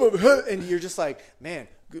 blah, blah, blah, and you're just like, man,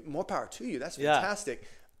 more power to you. That's fantastic. Yeah.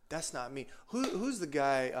 That's not me. Who's the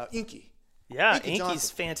guy? Inky. Yeah,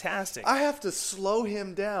 Inky's fantastic. I have to slow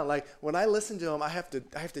him down. Like when I listen to him, I have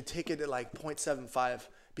to take it at like 0.75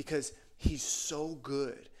 because he's so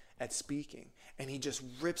good at speaking and he just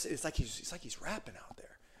rips. It's like he's rapping out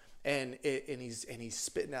there. and he's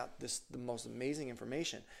spitting out the most amazing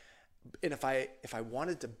information. And if I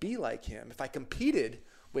wanted to be like him, if I competed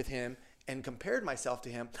with him and compared myself to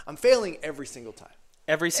him, I'm failing every single time.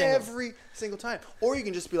 Every single time. Or you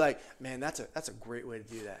can just be like, man, that's a great way to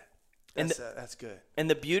do that. That's good. And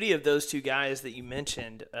the beauty of those two guys that you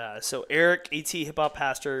mentioned, so Eric, AT Hip Hop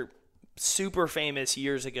Pastor, super famous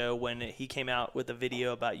years ago when he came out with a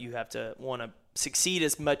video about you have to want to succeed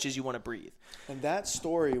as much as you want to breathe. And that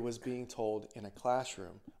story was being told in a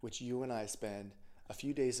classroom, which you and I spend a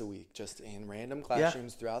few days a week just in random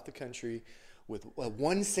classrooms throughout the country with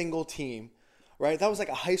one single team, right? That was like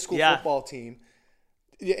a high school football team.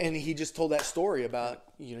 And he just told that story about,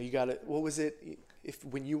 you got to, what was it?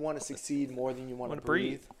 When you want to succeed more than you want to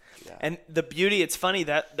breathe. Yeah. And the beauty, it's funny,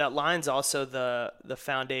 that line's also the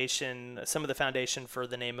foundation, some of the foundation for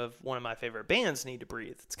the name of one of my favorite bands, Need to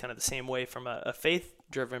Breathe. It's kind of the same way from a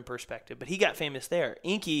faith-driven perspective. But he got famous there.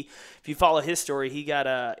 Inky, if you follow his story, he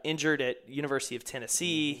got injured at University of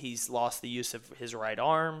Tennessee. He's lost the use of his right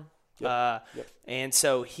arm. And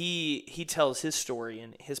so he tells his story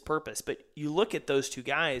and his purpose. But you look at those two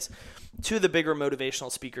guys, two of the bigger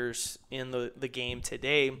motivational speakers in the game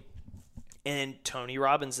today, and Tony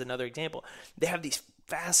Robbins, another example. They have these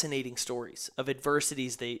fascinating stories of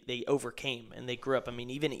adversities they overcame, and they grew up. I mean,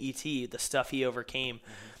 even E.T., the stuff he overcame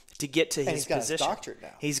to get to his position. He's got his doctorate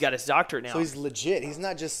now. He's got his doctorate now. So he's legit. He's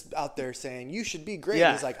not just out there saying, you should be great.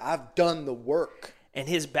 Yeah. He's like, I've done the work. And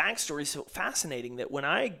his backstory is so fascinating that when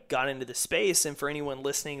I got into the space, and for anyone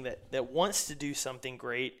listening that wants to do something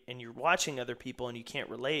great and you're watching other people and you can't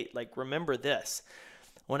relate, like, remember this.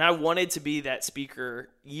 When I wanted to be that speaker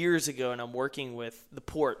years ago, and I'm working with the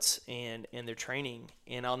Ports and their training,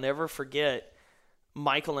 and I'll never forget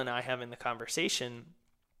Michael and I having the conversation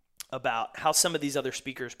about how some of these other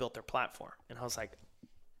speakers built their platform. And I was like,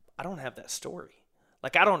 I don't have that story.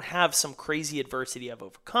 Like, I don't have some crazy adversity I've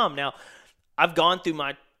overcome. Now, I've gone through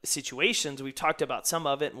my situations. We've talked about some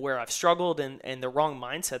of it and where I've struggled and the wrong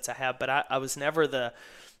mindsets I have, but I was never the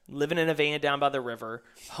living in a van down by the river,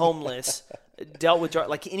 homeless, dealt with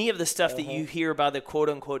like any of the stuff that you hear by the quote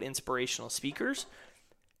unquote inspirational speakers.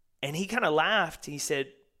 And he kind of laughed. He said,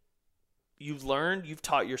 you've learned, you've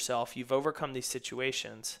taught yourself, you've overcome these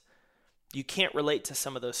situations. You can't relate to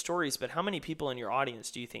some of those stories, but how many people in your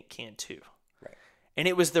audience do you think can too? Right. And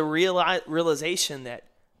it was the realization that,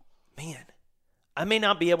 man, I may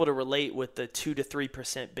not be able to relate with the 2 to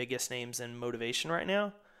 3% biggest names in motivation right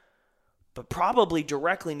now, but probably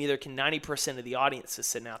directly neither can 90% of the audience that's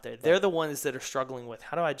sitting out there. They're the ones that are struggling with,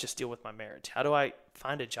 how do I just deal with my marriage? How do I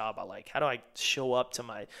find a job I like? How do I show up to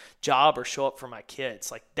my job or show up for my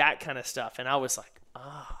kids? Like that kind of stuff. And I was like,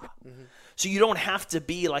 So you don't have to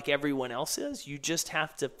be like everyone else is. You just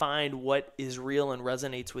have to find what is real and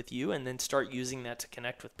resonates with you and then start using that to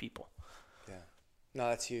connect with people. No,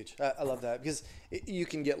 that's huge. I love that because you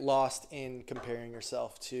can get lost in comparing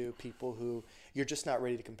yourself to people who you're just not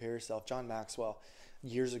ready to compare yourself. John Maxwell,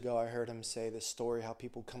 years ago, I heard him say this story, how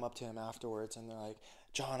people come up to him afterwards and they're like,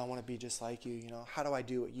 John, I want to be just like you. How do I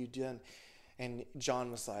do what you done? And John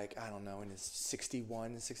was like, I don't know, in his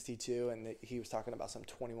 61, 62, and he was talking about some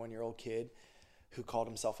 21-year-old kid who called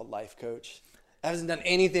himself a life coach. Hasn't done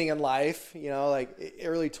anything in life, like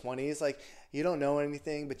early 20s, like you don't know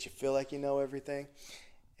anything, but you feel like you know everything.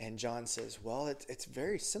 And John says, well, it's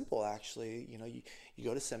very simple, actually. You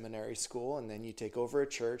go to seminary school and then you take over a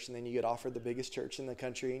church and then you get offered the biggest church in the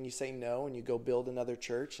country and you say no and you go build another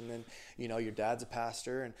church and then, your dad's a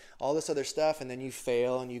pastor and all this other stuff. And then you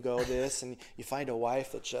fail and you go this and you find a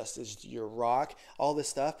wife that just is your rock, all this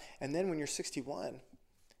stuff. And then when you're 61,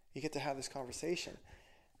 you get to have this conversation.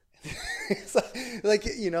 It's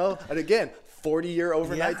and again, 40-year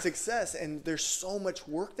overnight success, and there's so much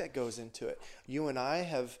work that goes into it. You and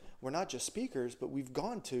I we're not just speakers, but we've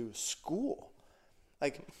gone to school.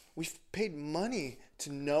 Like, we've paid money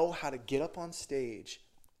to know how to get up on stage.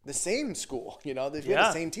 The same school, they've got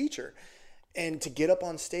the same teacher. And to get up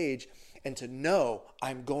on stage and to know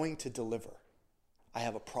I'm going to deliver. I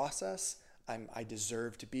have a process. I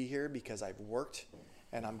deserve to be here because I've worked.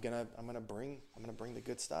 And I'm gonna bring the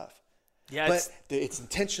good stuff. Yeah, but it's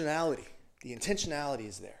intentionality. The intentionality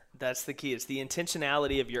is there. That's the key. It's the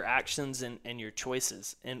intentionality of your actions and your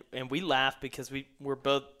choices. And we laugh because we're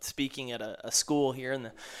both speaking at a school here in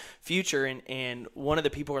the future, and one of the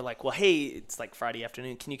people were like, well, hey, it's like Friday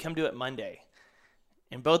afternoon. Can you come do it Monday?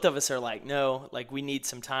 And both of us are like, no, like we need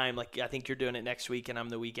some time. Like I think you're doing it next week and I'm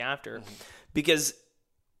the week after. Because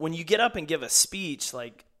when you get up and give a speech,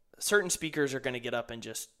 like certain speakers are going to get up and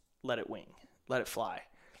just let it wing, let it fly.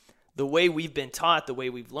 The way we've been taught, the way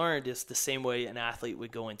we've learned is the same way an athlete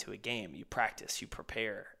would go into a game. You practice, you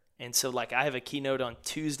prepare. And so like I have a keynote on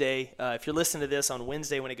Tuesday. If you're listening to this on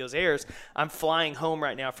Wednesday when it goes airs, I'm flying home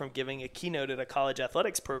right now from giving a keynote at a college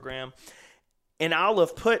athletics program. And I'll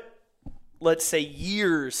have put, let's say,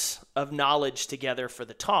 years of knowledge together for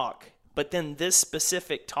the talk. But then this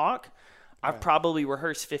specific talk, I've probably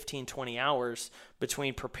rehearsed 15, 20 hours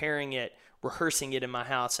between preparing it, rehearsing it in my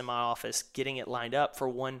house, in my office, getting it lined up for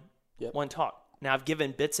one talk. Now, I've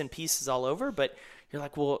given bits and pieces all over, but you're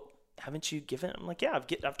like, well, haven't you given? I'm like, yeah,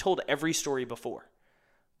 I've told every story before,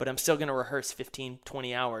 but I'm still going to rehearse 15,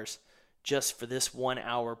 20 hours just for this 1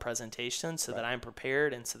 hour presentation so that I'm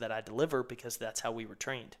prepared and so that I deliver, because that's how we were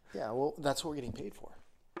trained. Yeah, well, that's what we're getting paid for.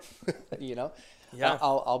 Yeah.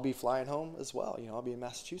 I'll be flying home as well. I'll be in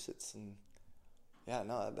Massachusetts, and I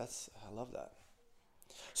love that.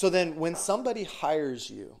 So then when somebody hires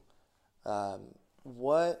you,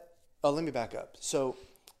 let me back up. So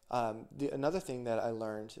another thing that I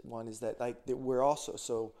learned, one, is that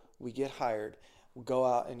we get hired, we go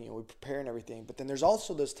out and we prepare and everything, but then there's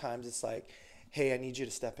also those times it's like, hey, I need you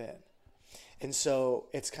to step in. And so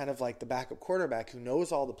it's kind of like the backup quarterback who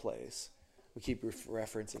knows all the plays. We keep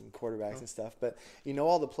referencing quarterbacks and stuff, but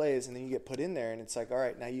all the plays, and then you get put in there, and it's like, all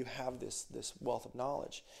right, now you have this wealth of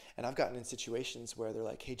knowledge. And I've gotten in situations where they're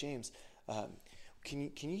like, hey, James, can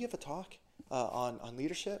you give a talk on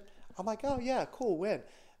leadership? I'm like, oh yeah, cool. When?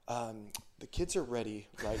 The kids are ready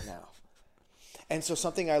right now. And so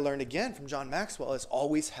something I learned again from John Maxwell is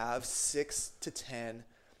always have 6 to 10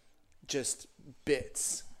 just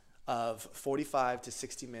bits of 45 to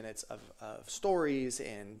 60 minutes of stories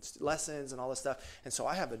and lessons and all this stuff. And so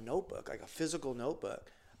I have a notebook, like a physical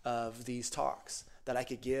notebook of these talks that I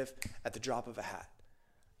could give at the drop of a hat.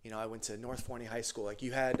 I went to North Forney High School. Like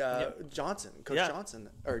you had Coach Jackson.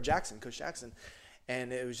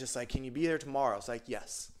 And it was just like, can you be there tomorrow? It's like,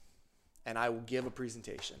 yes. And I will give a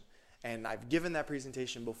presentation. And I've given that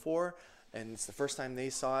presentation before, and it's the first time they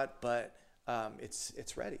saw it, but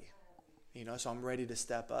it's ready. So I'm ready to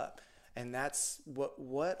step up. And that's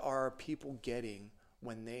what are people getting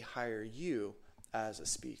when they hire you as a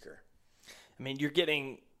speaker? I mean, you're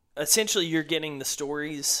getting the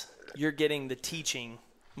stories, you're getting the teaching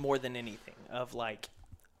more than anything of like,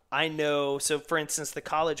 I know, so for instance, the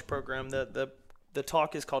college program, the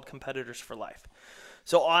talk is called Competitors for Life.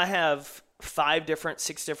 So I have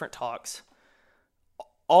 6 different talks.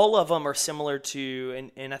 All of them are similar to,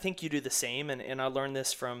 and I think you do the same, and I learned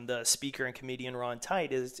this from the speaker and comedian Ron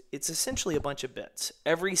Tite, is it's essentially a bunch of bits.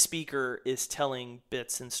 Every speaker is telling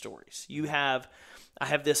bits and stories. I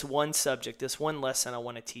have this one subject, this one lesson I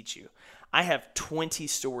want to teach you. I have 20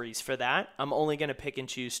 stories for that. I'm only going to pick and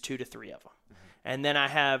choose 2 to 3 of them. And then I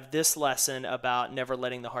have this lesson about never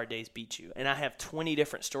letting the hard days beat you. And I have 20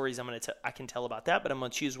 different stories I can tell about that, but I'm going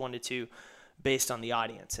to choose 1 to 2 based on the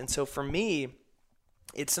audience. And so for me,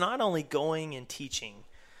 it's not only going and teaching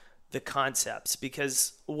the concepts,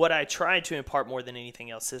 because what I try to impart more than anything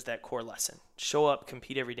else is that core lesson. Show up,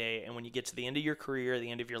 compete every day, and when you get to the end of your career, the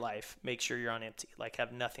end of your life, make sure you're on empty, like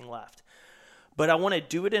have nothing left. But I want to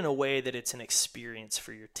do it in a way that it's an experience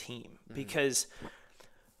for your team, because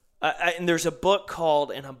and there's a book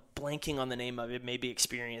called, and I'm blanking on the name of it, maybe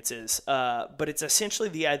Experiences, but it's essentially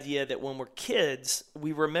the idea that when we're kids,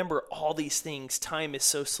 we remember all these things. Time is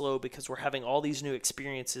so slow because we're having all these new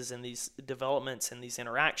experiences and these developments and these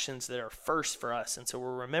interactions that are first for us, and so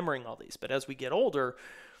we're remembering all these. But as we get older,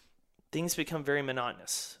 things become very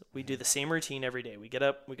monotonous. We do the same routine every day. We get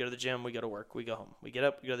up, we go to the gym, we go to work, we go home. We get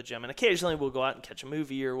up, we go to the gym, and occasionally we'll go out and catch a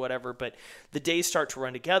movie or whatever, but the days start to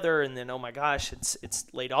run together, and then, oh my gosh, it's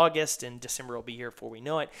late August, and December will be here before we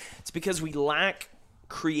know it. It's because we lack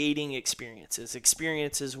creating experiences.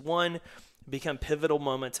 Experiences, one, become pivotal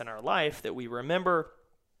moments in our life that we remember,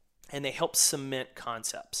 and they help cement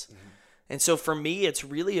concepts. Mm-hmm. And so for me, it's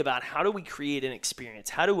really about, how do we create an experience?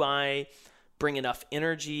 How do I bring enough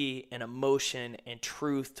energy and emotion and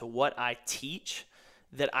truth to what I teach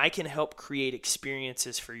that I can help create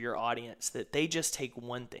experiences for your audience, that they just take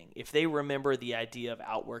one thing. If they remember the idea of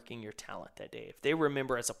outworking your talent that day, if they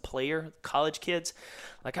remember as a player, college kids,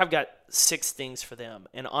 like I've got 6 things for them.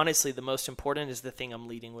 And honestly, the most important is the thing I'm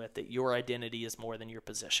leading with, that your identity is more than your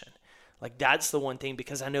position. Like that's the one thing,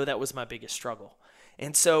 because I know that was my biggest struggle.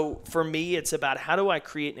 And so for me, it's about, how do I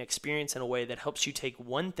create an experience in a way that helps you take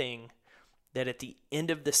one thing that at the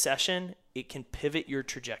end of the session, it can pivot your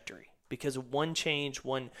trajectory, because one change,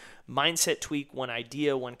 one mindset tweak, one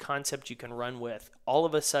idea, one concept you can run with, all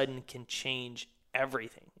of a sudden can change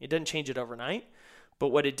everything. It doesn't change it overnight, but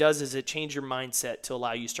what it does is it changes your mindset to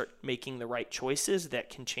allow you to start making the right choices that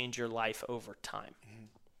can change your life over time.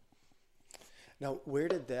 Now, where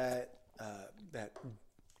did that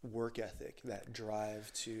work ethic, that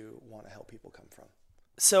drive to want to help people come from?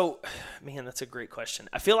 So, man, that's a great question.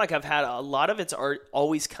 I feel like I've had a lot of it's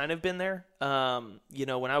always kind of been there.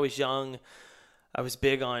 When I was young, I was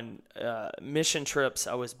big on mission trips.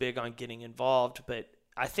 I was big on getting involved, but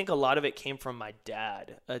I think a lot of it came from my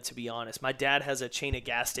dad, to be honest. My dad has a chain of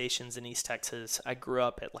gas stations in East Texas. I grew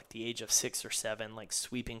up at like the age of 6 or 7, like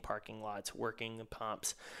sweeping parking lots, working the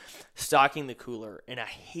pumps, stocking the cooler. And I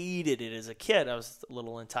hated it as a kid. I was a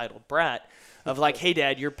little entitled brat of like, hey,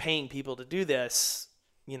 Dad, you're paying people to do this.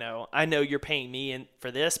 I know you're paying me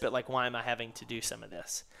for this, but like, why am I having to do some of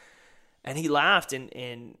this? And he laughed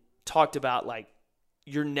and talked about like,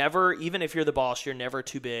 you're never, even if you're the boss, you're never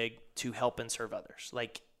too big to help and serve others.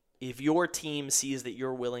 Like if your team sees that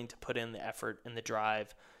you're willing to put in the effort and the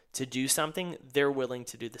drive to do something, they're willing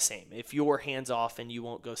to do the same. If you're hands off and you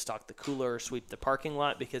won't go stock the cooler or sweep the parking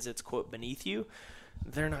lot because it's quote beneath you,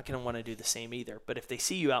 they're not going to want to do the same either. But if they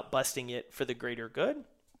see you out busting it for the greater good,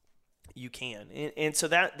 you can. And so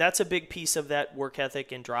that's a big piece of that work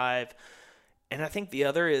ethic and drive. And I think the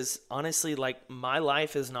other is honestly, like my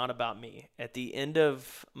life is not about me. At the end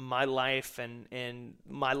of my life and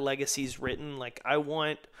my legacy's written, like I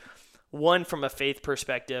want, one, from a faith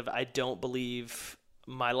perspective, I don't believe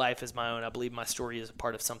my life is my own. I believe my story is a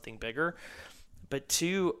part of something bigger. But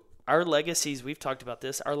two, our legacies, we've talked about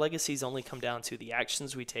this, our legacies only come down to the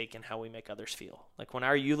actions we take and how we make others feel. Like when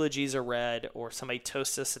our eulogies are read or somebody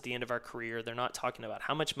toasts us at the end of our career, they're not talking about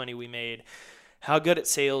how much money we made, how good at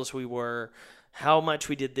sales we were, how much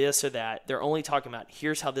we did this or that. They're only talking about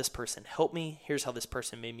here's how this person helped me, here's how this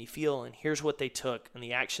person made me feel, and here's what they took and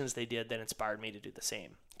the actions they did that inspired me to do the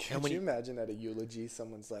same. Could you imagine at a eulogy,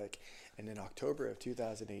 someone's like, and in October of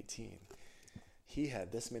 2018, he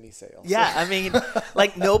had this many sales. Yeah, I mean,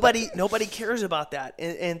 like nobody cares about that.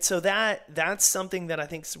 And so that's something that I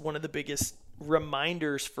think is one of the biggest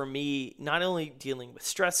reminders for me, not only dealing with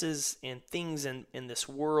stresses and things in this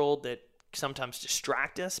world that sometimes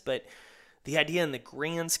distract us, but the idea in the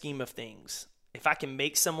grand scheme of things, if I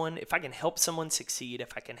can help someone succeed,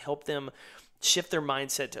 if I can help them shift their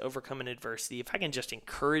mindset to overcome an adversity, if I can just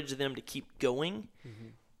encourage them to keep going,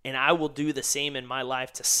 and I will do the same in my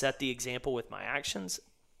life to set the example with my actions,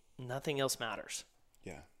 nothing else matters.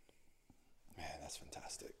 Yeah. Man, that's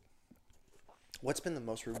fantastic. What's been the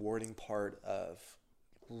most rewarding part of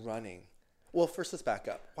running? Well, first let's back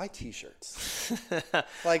up. Why t-shirts?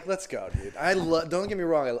 Like, let's go, dude. Don't get me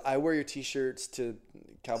wrong. I wear your t-shirts to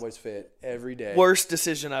Cowboys Fit every day. Worst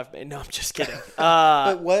decision I've made. No, I'm just kidding.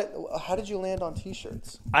 But how did you land on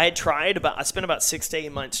t-shirts? I spent about 6 to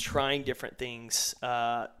 8 months trying different things.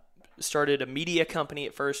 Started a media company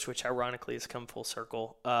at first, which ironically has come full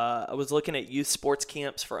circle. I was looking at youth sports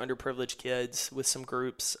camps for underprivileged kids with some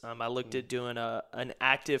groups. I looked at doing an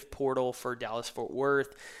active portal for Dallas-Fort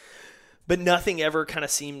Worth. But nothing ever kind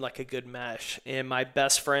of seemed like a good mesh. And my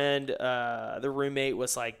best friend, the roommate,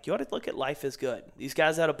 was like, you ought to look at Life is Good. These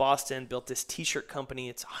guys out of Boston built this t-shirt company.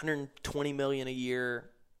 It's $120 million a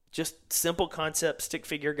year. Just simple concept, stick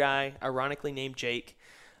figure guy, ironically named Jake.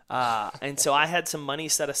 And so I had some money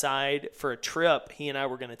set aside for a trip he and I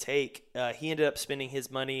were going to take. He ended up spending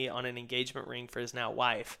his money on an engagement ring for his now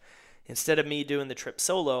wife. Instead of me doing the trip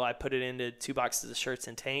solo, I put it into 2 boxes of shirts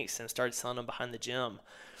and tanks and started selling them behind the gym.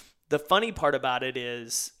 The funny part about it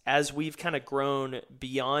is, as we've kind of grown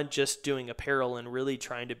beyond just doing apparel and really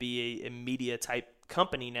trying to be a media type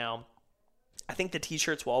company now, I think the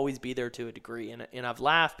t-shirts will always be there to a degree. And I've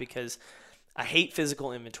laughed because I hate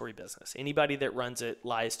physical inventory business. Anybody that runs it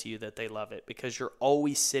lies to you that they love it because you're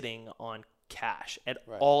always sitting on cash. At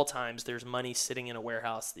all times, there's money sitting in a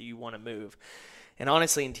warehouse that you want to move. And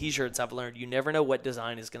honestly, in t-shirts, I've learned you never know what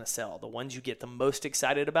design is going to sell. The ones you get the most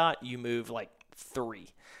excited about, you move like 3.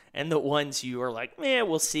 And the ones you are like,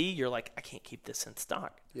 we'll see, you're like, I can't keep this in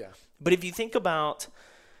stock. Yeah. But if you think about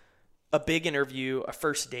a big interview, a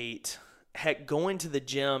first date, heck, going to the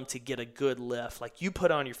gym to get a good lift, like you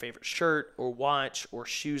put on your favorite shirt or watch or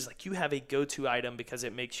shoes, like you have a go-to item because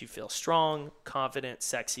it makes you feel strong, confident,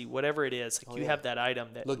 sexy, whatever it is. Like have that item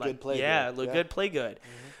that look good, play good. Yeah, look good, play good.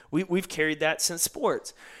 Mm-hmm. We've carried that since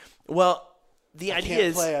sports. Well, the idea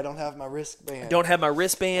is I don't have my wristband. I don't have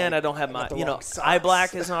my, eye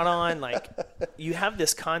black is not on. Like you have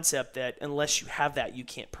this concept that unless you have that, you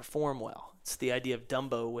can't perform well. It's the idea of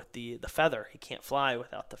Dumbo with the feather. He can't fly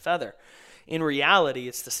without the feather. In reality,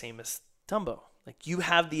 it's the same as Dumbo. Like you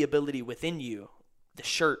have the ability within you, the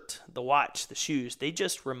shirt, the watch, the shoes, they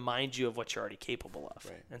just remind you of what you're already capable of.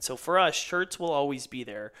 Right. And so for us, shirts will always be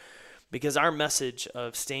there because our message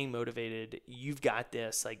of staying motivated, you've got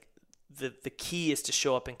this, like, the key is to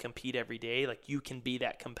show up and compete every day. Like you can be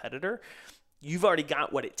that competitor. you've already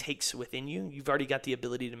got what it takes within you. You've already got the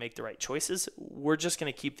ability to make the right choices. We're just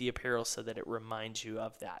going to keep the apparel so that it reminds you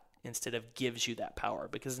of that instead of gives you that power,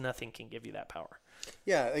 because nothing can give you that power.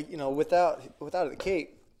 Yeah, you know, without the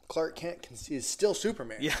cape, Clark Kent is still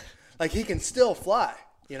Superman. Yeah. Like, he can still fly.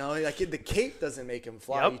 You know, like, the cape doesn't make him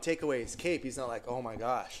fly. Yep. You take away his cape, he's not like, oh my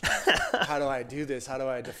gosh, how do I do this? How do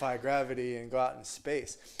I defy gravity and go out in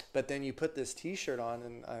space? But then you put this T-shirt on,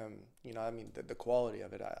 and you know, I mean, the quality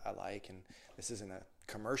of it I like, and this isn't a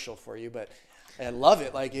commercial for you, but I love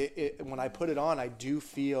it. Like, when I put it on, I do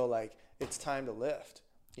feel like it's time to lift.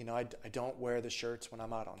 You know, I don't wear the shirts when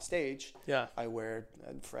I'm out on stage. Yeah. I wear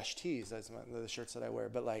fresh tees. That's the shirts that I wear.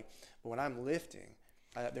 But when I'm lifting,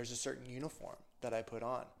 there's a certain uniform that I put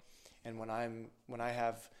on, and when I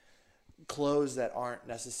have clothes that aren't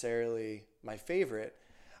necessarily my favorite,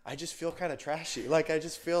 I just feel kind of trashy. Like, I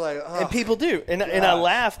just feel like, oh, And people do. And I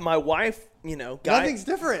laugh. My wife, you know, nothing's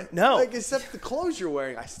different. No. Like, except the clothes you're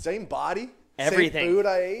wearing. Same body, Everything. same food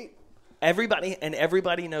I ate.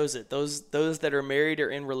 Everybody knows it. Those that are married or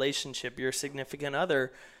in relationship, your significant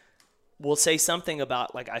other will say something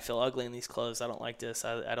about, like, I feel ugly in these clothes. I don't like this.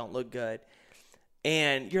 I don't look good.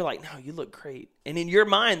 And you're like, no, you look great. And in your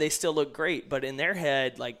mind, they still look great. But in their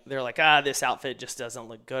head, like, they're like, this outfit just doesn't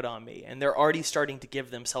look good on me. And they're already starting to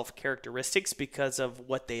give themselves characteristics because of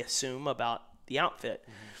what they assume about the outfit.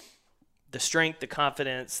 Mm-hmm. The strength, the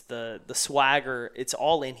confidence, the swagger, it's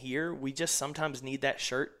all in here. We just sometimes need that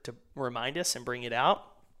shirt to remind us and bring it out.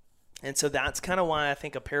 And so that's kind of why I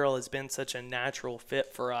think apparel has been such a natural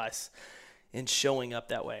fit for us in showing up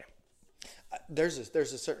that way. There's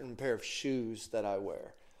a certain pair of shoes that I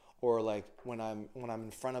wear, or like when I'm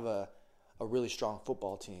in front of a really strong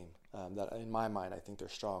football team that in my mind I think they're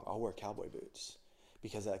strong. I'll wear cowboy boots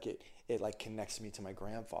because like it like connects me to my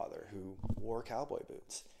grandfather who wore cowboy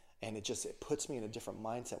boots, and it puts me in a different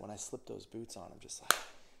mindset when I slip those boots on. I'm just like,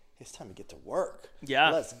 it's time to get to work. Yeah,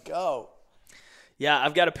 let's go. Yeah,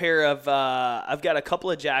 I've got a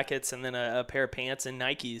couple of jackets and then a pair of pants and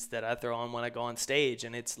Nikes that I throw on when I go on stage,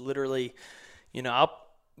 and it's literally, you know,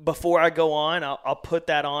 before I go on, I'll put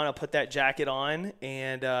that on, I'll put that jacket on,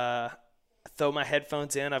 and throw my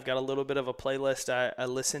headphones in. I've got a little bit of a playlist I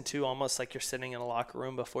listen to, almost like you're sitting in a locker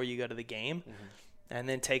room before you go to the game, mm-hmm. and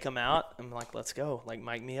then take them out. I'm like, let's go, like,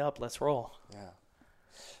 mic me up, let's roll. Yeah.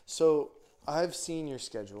 So I've seen your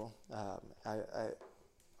schedule.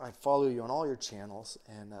 I follow you on all your channels,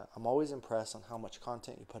 and I'm always impressed on how much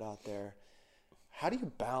content you put out there. How do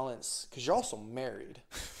you balance, because you're also married.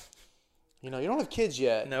 You know, you don't have kids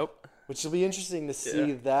yet. Nope. Which will be interesting to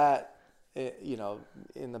see that, you know,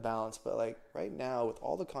 in the balance. But like right now, with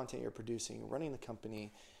all the content you're producing, running the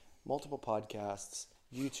company, multiple podcasts,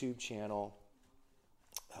 YouTube channel,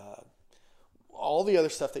 all the other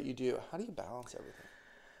stuff that you do, how do you balance everything?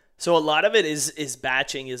 So a lot of it is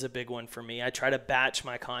batching is a big one for me. I try to batch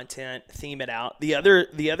my content, theme it out. The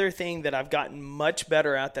other thing that I've gotten much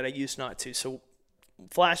better at that I used not to. So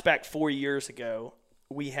flashback 4 years ago,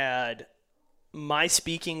 my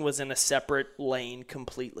speaking was in a separate lane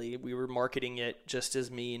completely. We were marketing it just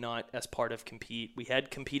as me, not as part of Compete. We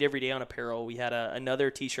had Compete Every Day on apparel. We had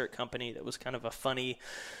another t-shirt company that was kind of a funny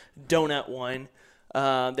donut one.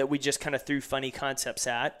 That we just kind of threw funny concepts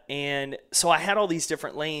at. And so I had all these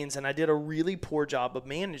different lanes, and I did a really poor job of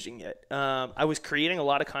managing it. I was creating a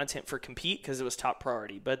lot of content for Compete because it was top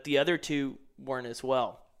priority, but the other two weren't as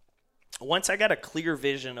well. Once I got a clear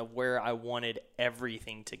vision of where I wanted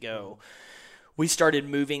everything to go, we started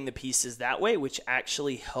moving the pieces that way, which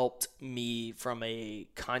actually helped me from a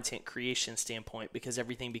content creation standpoint because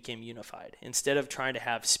everything became unified. Instead of trying to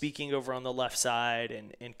have speaking over on the left side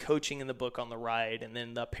and coaching in the book on the right and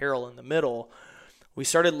then the apparel in the middle, we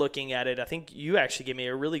started looking at it. I think you actually gave me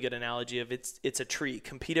a really good analogy of it's a tree.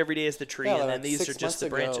 Compete Every Day is the tree, and then these are just the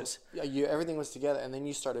branches. Yeah, everything was together, and then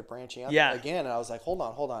you started branching out again, and I was like, hold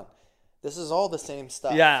on. This is all the same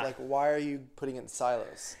stuff. Yeah. Like, why are you putting it in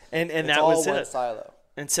silos? And it's that all was one it. Silo.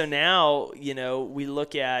 And so now, you know, we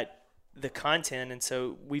look at the content, and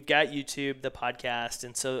so we've got YouTube, the podcast,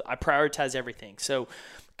 and so I prioritize everything. So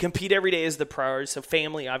Compete Every Day is the priority. So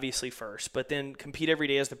family, obviously, first, but then Compete Every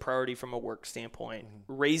Day is the priority from a work standpoint.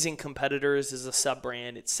 Mm-hmm. Raising competitors is a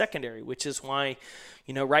sub-brand. It's secondary, which is why,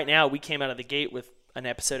 you know, right now we came out of the gate with an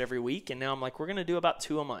episode every week, and now I'm like, we're going to do about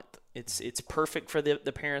 2 a month. It's perfect for the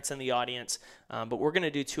parents and the audience, but we're going to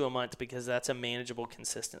do 2 a month because that's a manageable,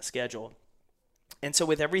 consistent schedule. And so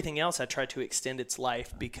with everything else, I try to extend its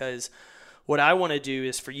life because what I want to do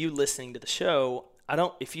is for you listening to the show,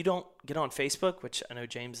 if you don't get on Facebook, which I know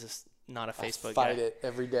James is not a Facebook Fight guy. it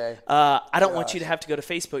every day. I don't want you to have to go to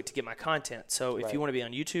Facebook to get my content. So if Right. you want to be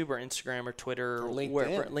on YouTube or Instagram or Twitter or LinkedIn.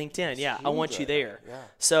 wherever, LinkedIn, yeah, I huge want you right there. now. Yeah.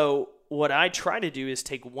 So what I try to do is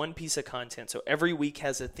take one piece of content. So every week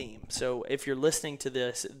has a theme. So if you're listening to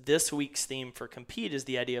this week's theme for Compete is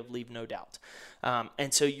the idea of leave no doubt.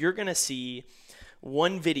 And so you're going to see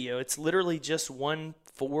one video. It's literally just one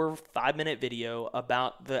 4-5 minute video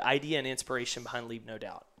about the idea and inspiration behind Leave No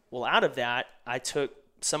Doubt. Well, out of that, I took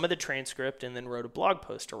some of the transcript and then wrote a blog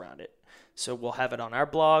post around it. So we'll have it on our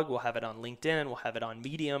blog, we'll have it on LinkedIn, we'll have it on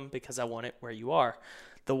Medium because I want it where you are.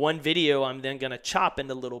 The one video I'm then going to chop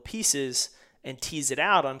into little pieces and tease it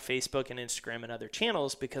out on Facebook and Instagram and other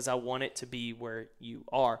channels because I want it to be where you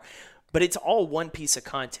are. But it's all one piece of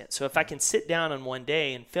content. So if I can sit down on one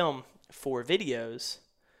day and film 4 videos,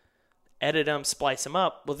 edit them, splice them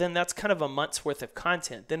up, well, then that's kind of a month's worth of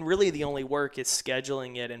content. Then really the only work is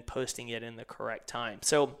scheduling it and posting it in the correct time.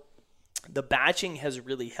 So the batching has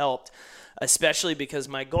really helped, especially because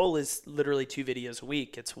my goal is literally 2 videos a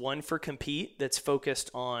week. It's one for Compete that's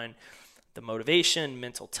focused on the motivation,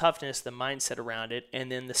 mental toughness, the mindset around it.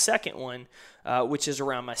 And then the second one, which is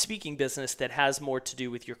around my speaking business that has more to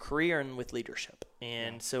do with your career and with leadership.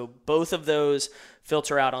 And so both of those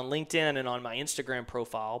filter out on LinkedIn and on my Instagram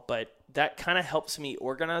profile, but that kind of helps me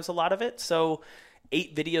organize a lot of it. So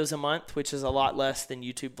 8 videos a month, which is a lot less than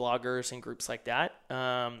YouTube bloggers and groups like that.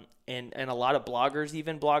 And a lot of bloggers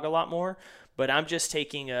even blog a lot more. But I'm just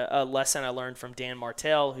taking a lesson I learned from Dan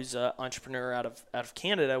Martell, who's an entrepreneur out of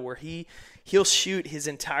Canada, where he'll shoot his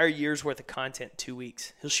entire year's worth of content in 2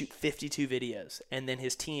 weeks. He'll shoot 52 videos, and then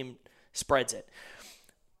his team spreads it.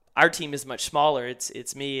 Our team is much smaller.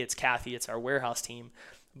 It's me, it's Kathy, it's our warehouse team.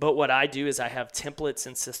 But what I do is I have templates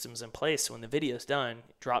and systems in place. So when the video's done,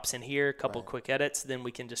 it drops in here, a couple quick edits, then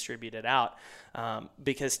we can distribute it out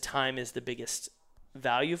because time is the biggest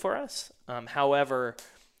value for us. However,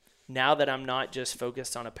 now that I'm not just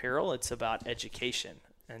focused on apparel, it's about education.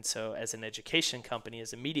 And so as an education company,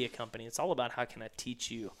 as a media company, it's all about how can I teach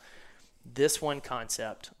you this one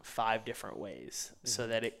concept 5 different ways so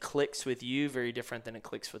that it clicks with you very different than it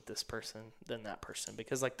clicks with this person than that person.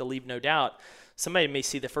 Because like the Leave No Doubt, somebody may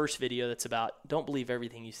see the first video that's about don't believe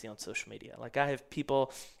everything you see on social media. Like I have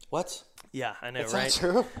people. What? Yeah, I know, That's right? not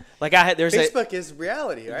true. Like Facebook is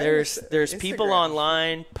reality, right? There's people Instagram.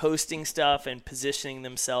 online posting stuff and positioning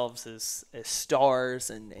themselves as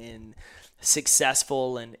stars and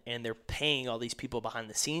successful and they're paying all these people behind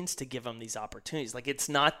the scenes to give them these opportunities. Like it's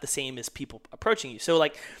not the same as people approaching you. So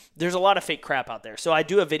like there's a lot of fake crap out there. So I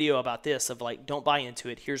do a video about this of like don't buy into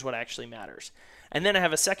it. Here's what actually matters. And then I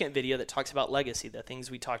have a second video that talks about legacy, the things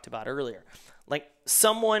we talked about earlier. Like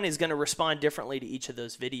someone is going to respond differently to each of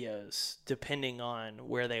those videos depending on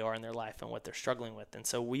where they are in their life and what they're struggling with. And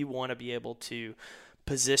so we want to be able to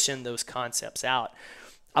position those concepts out.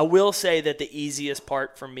 I will say that the easiest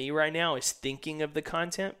part for me right now is thinking of the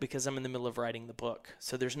content because I'm in the middle of writing the book.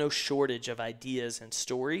 So there's no shortage of ideas and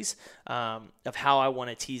stories of how I want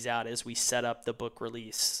to tease out as we set up the book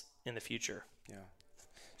release in the future. Yeah.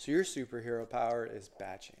 So your superhero power is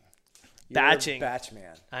batching. Batching. You're a batch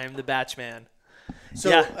man. I am the batch man.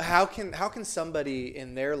 So Yeah. how can somebody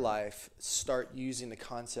in their life start using the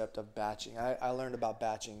concept of batching? I learned about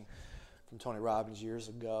batching from Tony Robbins years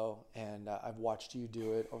ago, and I've watched you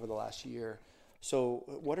do it over the last year. So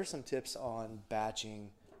what are some tips on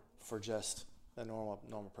batching for just a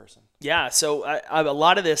normal person? Yeah, so a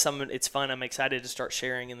lot of this, it's fun. I'm excited to start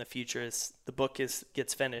sharing in the future as the book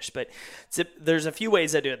gets finished. But there's a few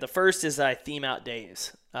ways I do it. The first is I theme out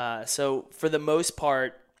days. So for the most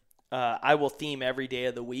part, I will theme every day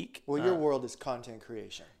of the week. Well, your world is content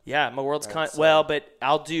creation. Yeah, my world's Right, well, but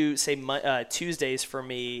I'll do Tuesdays for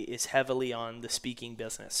me is heavily on the speaking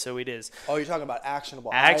business. So it is. Oh, you're talking about actionable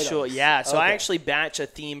Actual, items. yeah. So I Okay. actually batch a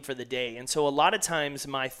theme for the day. And so a lot of times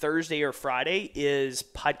my Thursday or Friday is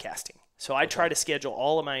podcasting. So I try to schedule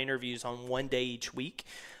all of my interviews on one day each week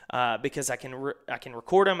because I can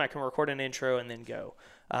record them. I can record an intro and then go.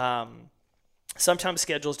 Sometimes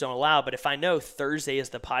schedules don't allow, but if I know Thursday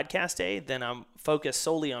is the podcast day, then I'm focused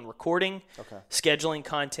solely on recording, scheduling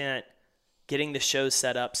content, getting the shows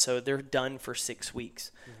set up so they're done for 6 weeks.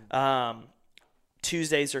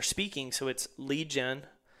 Tuesdays are speaking, so it's lead gen.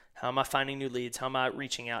 How am I finding new leads? How am I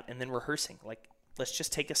reaching out? And then rehearsing. Like, let's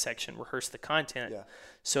just take a section, rehearse the content. Yeah.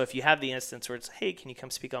 So if you have the instance where it's, hey, can you come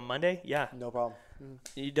speak on Monday? Yeah. No problem.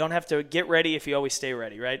 You don't have to get ready if you always stay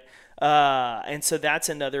ready, right? And so that's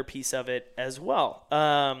another piece of it as well.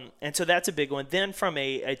 And so that's a big one. Then from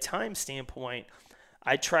a time standpoint,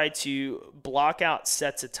 I try to block out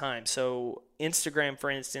sets of time. So Instagram,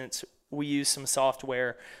 for instance, we use some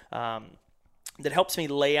software that helps me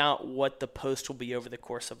lay out what the post will be over the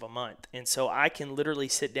course of a month. And so I can literally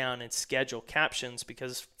sit down and schedule captions,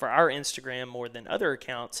 because for our Instagram, more than other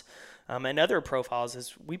accounts and other profiles,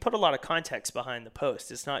 is we put a lot of context behind the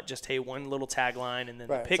post. It's not just, hey, one little tagline and then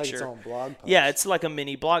the picture. It's like its own blog post. Yeah, it's like a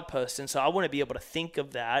mini blog post. And so I want to be able to think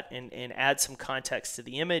of that and add some context to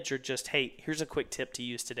the image, or just, hey, here's a quick tip to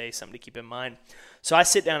use today, something to keep in mind. So I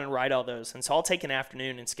sit down and write all those. And so I'll take an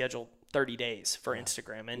afternoon and schedule 30 days for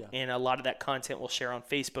Instagram. And a lot of that content we'll share on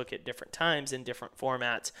Facebook at different times in different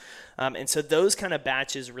formats. And so those kind of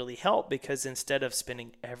batches really help, because instead of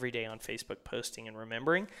spending every day on Facebook posting and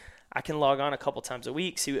remembering, I can log on a couple times a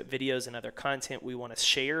week, see what videos and other content we want to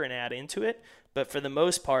share and add into it. But for the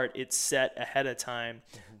most part, it's set ahead of time.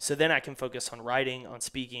 So then I can focus on writing, on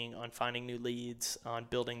speaking, on finding new leads, on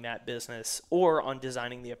building that business, or on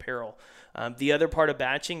designing the apparel. The other part of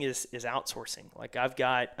batching is outsourcing. Like I've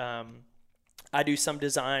got, I do some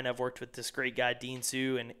design. I've worked with this great guy, Dean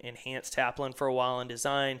Zhu, and Hans Taplin for a while in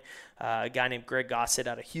design. A guy named Greg Gossett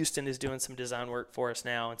out of Houston is doing some design work for us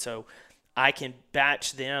now. And so I can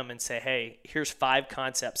batch them and say, hey, here's 5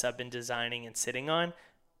 concepts I've been designing and sitting on.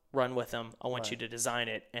 Run with them. I want you to design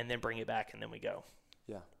it, and then bring it back, and then we go.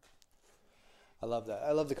 Yeah. I love that.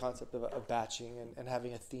 I love the concept of batching and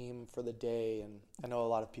having a theme for the day. And I know a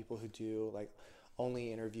lot of people who do like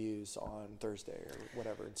only interviews on Thursday or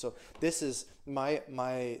whatever. And so this is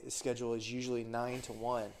my schedule is usually 9 to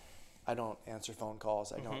 1. I don't answer phone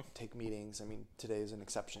calls. I don't take meetings. I mean, today is an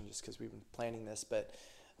exception just because we've been planning this. But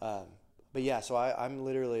yeah, so I'm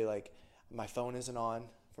literally like, my phone isn't on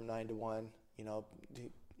from 9 to 1. You know,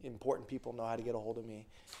 important people know how to get a hold of me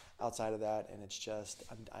outside of that. And it's just,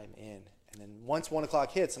 I'm in. And then once 1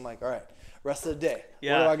 o'clock hits, I'm like, all right, rest of the day.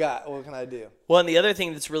 Yeah. What do I got? What can I do? Well, and the other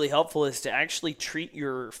thing that's really helpful is to actually treat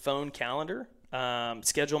your phone calendar,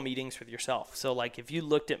 schedule meetings with yourself. So like if you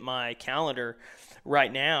looked at my calendar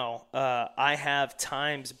right now, I have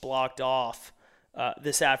times blocked off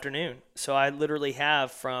this afternoon. So I literally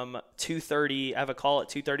have from 2:30, I have a call at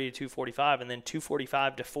 2:30 to 2:45, and then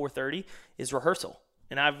 2:45 to 4:30 is rehearsal.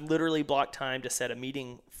 And I've literally blocked time to set a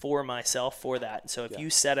meeting for myself for that. So if you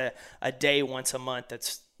set a day once a month,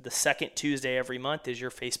 that's the second Tuesday every month is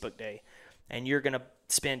your Facebook day. And you're going to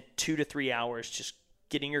spend 2 to 3 hours just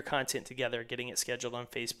getting your content together, getting it scheduled on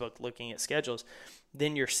Facebook, looking at schedules.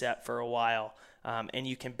 Then you're set for a while. And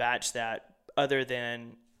you can batch that, other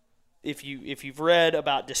than if you've read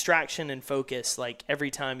about distraction and focus, like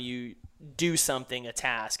every time you do something, a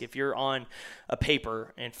task, if you're on a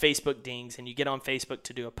paper and Facebook dings and you get on Facebook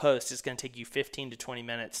to do a post, it's going to take you 15 to 20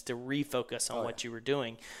 minutes to refocus on what you were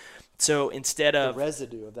doing. So instead of the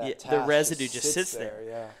residue of that task, the residue just sits there.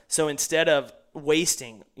 Yeah. So instead of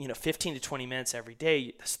wasting, 15 to 20 minutes every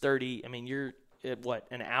day, that's 30. I mean, you're at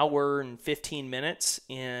an hour and 15 minutes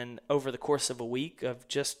in over the course of a week of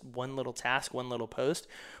just one little task, one little post,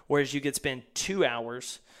 whereas you could spend 2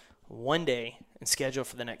 hours one day and schedule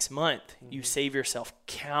for the next month. You save yourself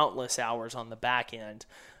countless hours on the back end.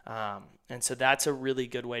 And so that's a really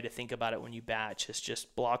good way to think about it when you batch, is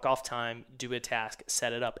just block off time, do a task,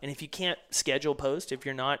 set it up. And if you can't schedule post, if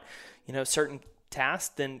you're not, certain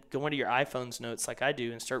tasks, then go into your iPhone's notes like I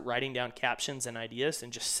do and start writing down captions and ideas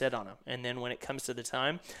and just sit on them. And then when it comes to the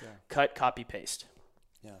time, cut, copy, paste.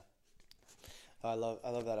 Yeah. I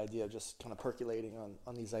love that idea of just kind of percolating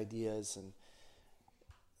on these ideas. And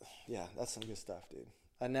yeah, that's some good stuff, dude.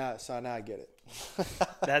 And now I get it.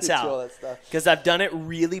 That's how. Because I've done it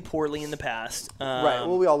really poorly in the past. Right.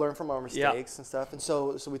 Well, we all learn from our mistakes and stuff. And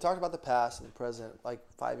so we talked about the past and the present. Like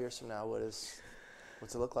 5 years from now, what's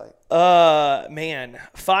it look like? Man,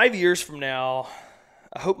 5 years from now,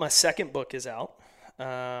 I hope my second book is out.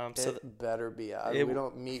 It better be out. We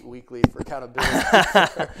don't meet weekly for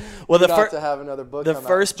accountability. Well, to have another book. The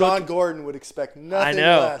first book, John Gordon would expect nothing. I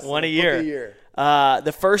know, less one than a year. Book a year.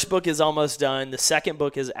 The first book is almost done. The second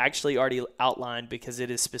book is actually already outlined because it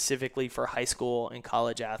is specifically for high school and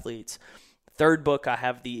college athletes. Third book, I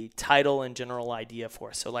have the title and general idea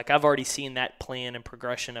for. So like I've already seen that plan and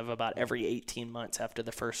progression of about every 18 months after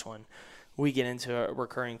the first one, we get into a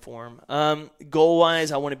recurring form.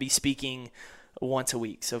 Goal-wise, I want to be speaking once a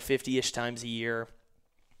week, so 50-ish times a year,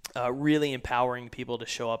 really empowering people to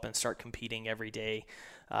show up and start competing every day.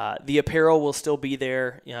 The apparel will still be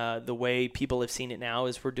there. The way people have seen it now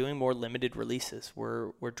is we're doing more limited releases.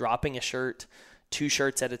 We're dropping a shirt, 2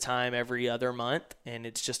 shirts at a time every other month, and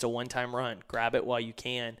it's just a one-time run. Grab it while you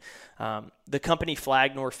can. The company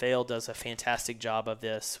Flag Nor Fail does a fantastic job of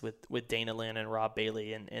this with Dana Lynn and Rob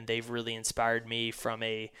Bailey, and they've really inspired me from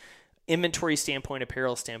a inventory standpoint,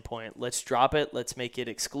 apparel standpoint. Let's drop it. Let's make it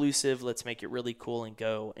exclusive. Let's make it really cool and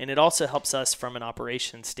go. And it also helps us from an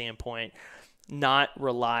operations standpoint. not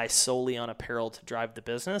rely solely on apparel to drive the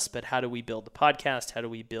business, but how do we build the podcast? How do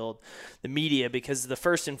we build the media? Because the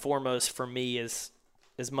first and foremost for me is,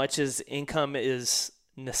 as much as income is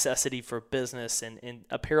necessity for business, and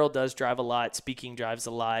apparel does drive a lot, speaking drives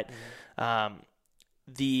a lot.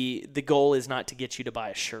 The goal is not to get you to buy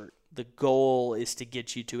a shirt. The goal is to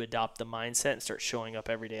get you to adopt the mindset and start showing up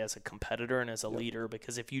every day as a competitor and as a leader,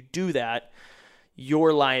 because if you do that,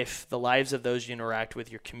 your life, the lives of those you interact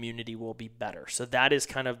with, your community will be better. So that is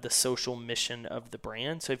kind of the social mission of the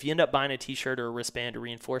brand. So if you end up buying a t-shirt or a wristband to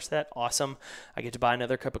reinforce that, awesome. I get to buy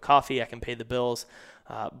another cup of coffee. I can pay the bills.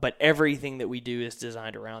 But everything that we do is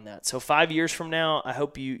designed around that. So 5 years from now, I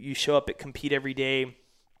hope you show up at Compete Every Day.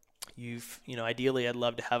 Ideally, I'd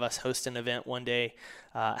love to have us host an event one day,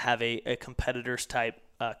 have a competitors type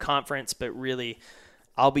conference, but really,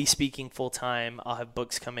 I'll be speaking full time. I'll have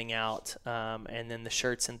books coming out, and then the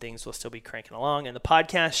shirts and things will still be cranking along. And the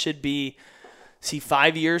podcast should be,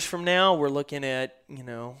 5 years from now, we're looking at,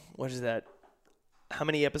 what is that? How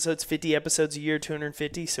many episodes? 50 episodes a year,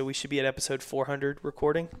 250. So we should be at episode 400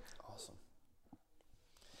 recording. Awesome.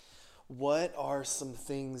 What are some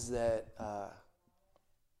things that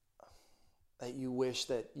that you wish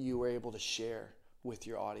that you were able to share with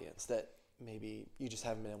your audience that maybe you just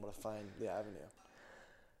haven't been able to find the avenue?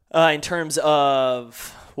 In terms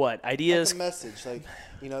of what ideas, like a message,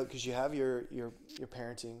 because you have your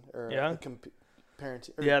parenting or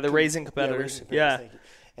parenting, or the raising competitors, thank you.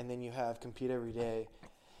 And then you have Compete Every Day.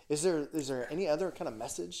 Is there any other kind of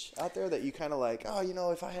message out there that you kind of like?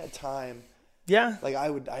 If I had time, I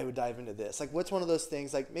would dive into this. Like, what's one of those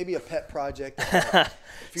things? Like maybe a pet project a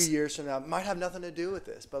few years from now might have nothing to do with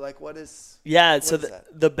this, but like, what is? Yeah, so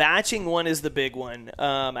the batching one is the big one.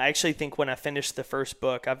 I actually think when I finished the first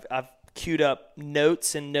book, I've queued up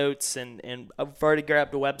notes, and I've already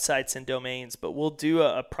grabbed the websites and domains. But we'll do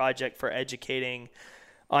a project for educating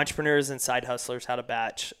entrepreneurs and side hustlers how to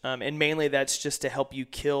batch. And mainly that's just to help you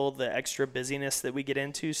kill the extra busyness that we get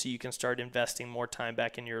into so you can start investing more time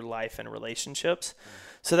back in your life and relationships.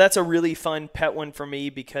 So that's a really fun pet one for me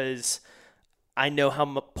because I know how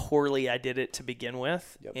poorly I did it to begin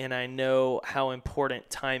with. Yep. And I know how important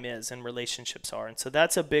time is and relationships are. And so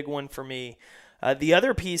that's a big one for me. The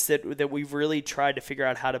other piece that we've really tried to figure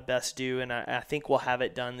out how to best do, and I think we'll have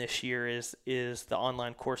it done this year, is the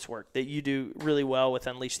online coursework that you do really well with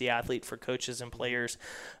Unleash the Athlete for coaches and players,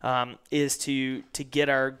 is to get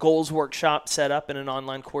our goals workshop set up in an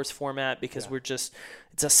online course format because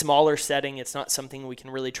it's a smaller setting. It's not something we can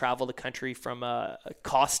really travel the country from a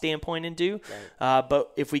cost standpoint and do. Right.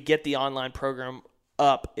 But if we get the online program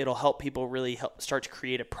up, it'll help people really start to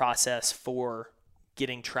create a process for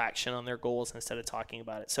getting traction on their goals instead of talking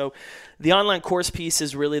about it. So the online course piece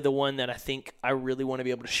is really the one that I think I really want to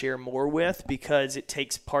be able to share more with because it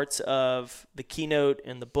takes parts of the keynote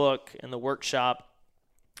and the book and the workshop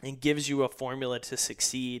and gives you a formula to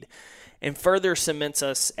succeed and further cements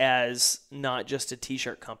us as not just a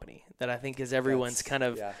t-shirt company that I think is everyone's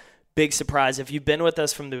big surprise. If you've been with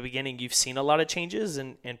us from the beginning, you've seen a lot of changes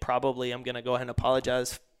and probably I'm going to go ahead and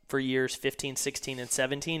apologize for years 15, 16, and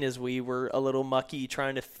 17 as we were a little mucky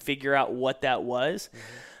trying to figure out what that was.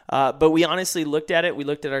 Mm-hmm. But we honestly looked at it. We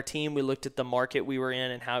looked at our team. We looked at the market we were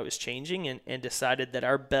in and how it was changing and decided that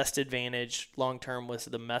our best advantage long-term was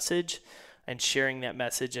the message and sharing that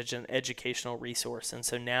message as an educational resource. And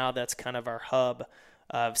so now that's kind of our hub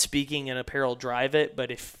of speaking and apparel drive it.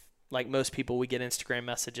 But if, like most people, we get Instagram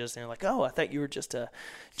messages and they're like, oh, I thought you were just a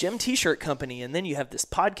gym t-shirt company. And then you have this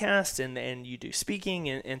podcast and you do speaking.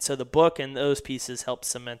 And so the book and those pieces help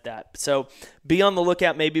cement that. So be on the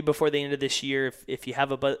lookout maybe before the end of this year if you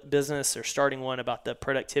have a business or starting one about the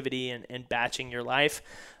productivity and batching your life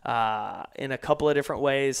in a couple of different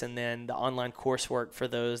ways. And then the online coursework for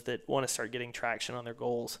those that want to start getting traction on their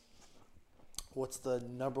goals. What's the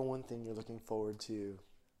number one thing you're looking forward to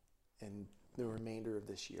in the remainder of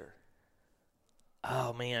this year?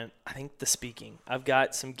 Oh, man, I think the speaking. I've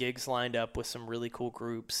got some gigs lined up with some really cool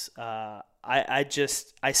groups. I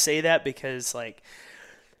say that because,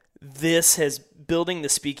 building the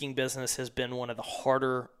speaking business has been one of the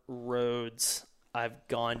harder roads I've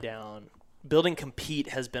gone down. Building Compete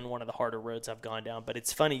has been one of the harder roads I've gone down. But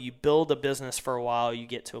it's funny, you build a business for a while, you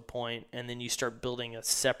get to a point, and then you start building a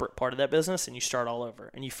separate part of that business, and you start all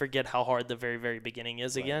over. And you forget how hard the very, very beginning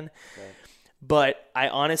is again. Right. But I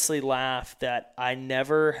honestly laugh that I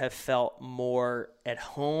never have felt more at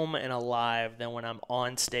home and alive than when I'm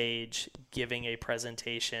on stage giving a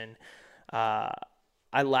presentation. I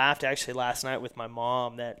laughed actually last night with my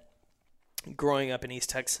mom that growing up in East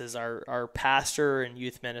Texas, our pastor and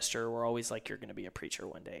youth minister were always like, you're going to be a preacher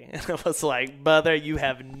one day. And I was like, brother, you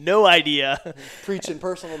have no idea. Preaching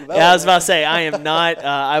personal development. Yeah, I was about to say, I am not,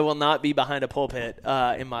 I will not be behind a pulpit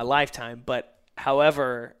in my lifetime. But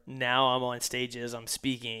however, now I'm on stages, I'm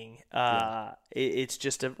speaking. It's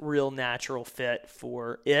just a real natural fit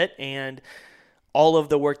for it. And all of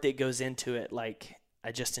the work that goes into it, like,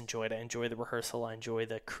 I just enjoy it. I enjoy the rehearsal. I enjoy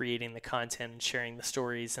the creating the content and sharing the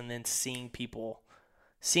stories, and then seeing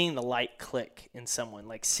the light click in someone,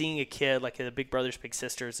 like seeing a kid, like the Big Brothers Big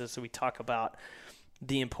Sisters, as we talk about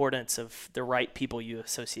the importance of the right people you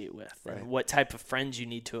associate with, right, and what type of friends you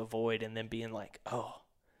need to avoid, and then being like, oh,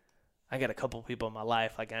 I got a couple people in my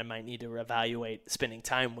life like I might need to evaluate spending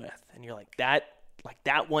time with, and you're like that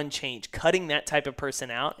one change, cutting that type of person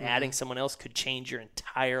out, and adding someone else could change your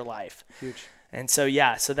entire life. Huge. And so,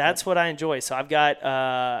 so that's what I enjoy. So I've got,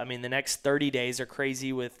 the next 30 days are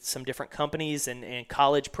crazy with some different companies and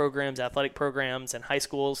college programs, athletic programs, and high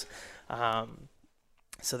schools.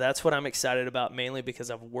 So that's what I'm excited about, mainly because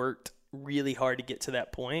I've worked really hard to get to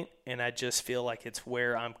that point, and I just feel like it's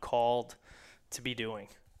where I'm called to be doing.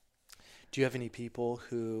 Do you have any people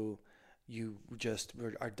who you just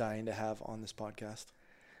are dying to have on this podcast?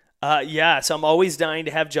 So I'm always dying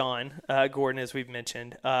to have John Gordon, as we've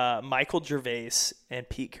mentioned. Michael Gervais and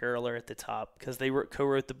Pete Carroll are at the top because they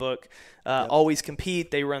co-wrote the book, Always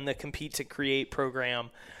Compete. They run the Compete to Create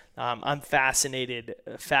program. I'm fascinated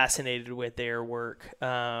with their work.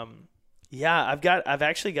 I've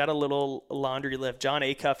actually got a little laundry list. John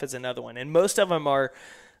Acuff is another one, and most of them are.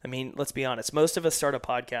 Let's be honest. Most of us start a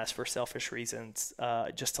podcast for selfish reasons,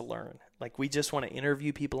 just to learn. Like, we just want to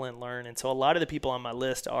interview people and learn. And so a lot of the people on my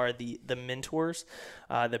list are the mentors,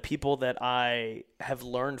 the people that I have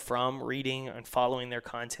learned from reading and following their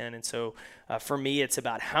content. And so for me, it's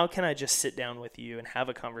about how can I just sit down with you and have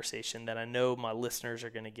a conversation that I know my listeners are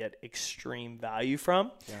going to get extreme value from.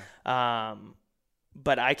 Yeah.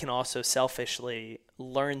 But I can also selfishly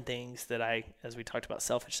learn things that I, as we talked about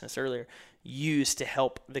selfishness earlier, use to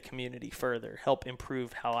help the community further, help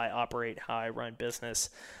improve how I operate, how I run business.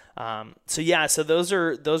 So those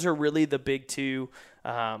are really the big two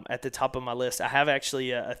at the top of my list. I have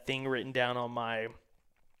actually a thing written down on my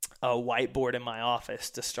whiteboard in my office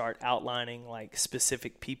to start outlining like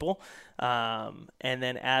specific people. And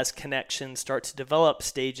then as connections start to develop,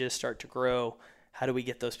 stages start to grow, how do we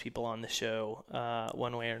get those people on the show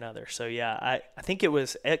one way or another? So, I think it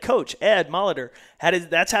was Coach Ed Molitor.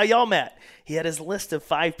 That's how y'all met. He had his list of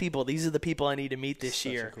 5 people. These are the people I need to meet this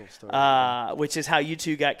year, cool story, which is how you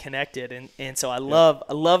two got connected. And so I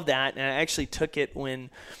love that. And I actually took it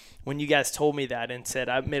when you guys told me that and said,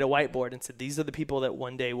 I made a whiteboard and said, these are the people that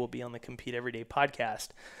one day will be on the Compete Everyday podcast.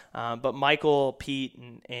 But Michael, Pete,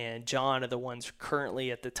 and John are the ones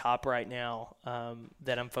currently at the top right now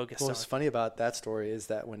that I'm focused on. What's funny about that story is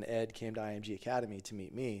that when Ed came to IMG Academy to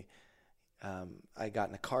meet me, I got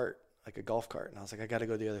in a cart, like a golf cart. And I was like, I got to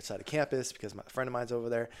go to the other side of campus because my friend of mine's over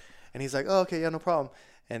there. And he's like, oh, okay, yeah, no problem.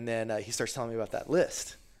 And then he starts telling me about that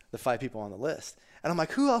list, the 5 people on the list. And I'm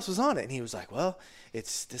like, who else was on it? And he was like, well,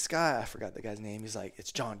 it's this guy. I forgot the guy's name. He's like,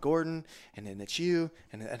 it's John Gordon, and then it's you.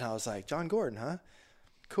 And I was like, John Gordon, huh?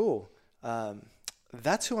 Cool.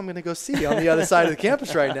 That's who I'm going to go see on the other side of the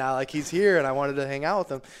campus right now. Like, he's here, and I wanted to hang out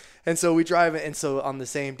with him. And so we drive, and so on the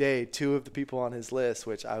same day, 2 of the people on his list,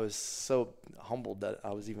 which I was so humbled that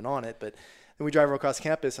I was even on it, but and we drive across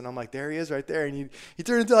campus, and I'm like, there he is right there. And he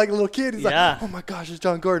turned into like a little kid. He's like, oh, my gosh, it's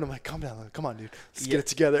John Gordon. I'm like, calm down. Come on, dude. Let's get it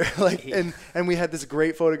together. And we had this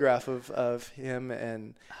great photograph of him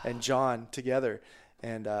and John together.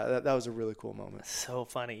 And that was a really cool moment. So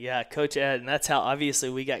funny. Yeah, Coach Ed. And that's how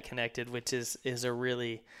obviously we got connected, which is a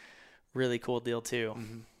really, really cool deal too.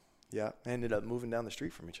 Mm-hmm. Yeah, ended up moving down the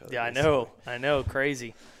street from each other. Yeah, I know.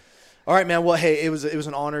 Crazy. All right, man. Well, hey, it was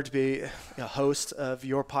an honor to be a host of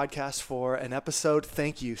your podcast for an episode.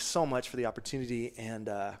 Thank you so much for the opportunity. And,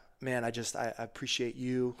 man, I appreciate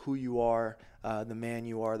you, who you are, the man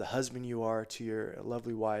you are, the husband you are to your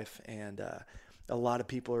lovely wife. And a lot of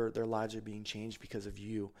people, their lives are being changed because of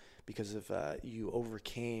you, because of you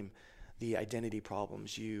overcame the identity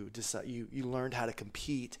problems. You learned how to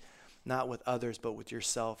compete, not with others, but with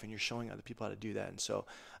yourself, and you're showing other people how to do that. And so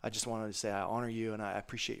I just wanted to say I honor you, and I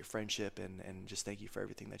appreciate your friendship, and just thank you for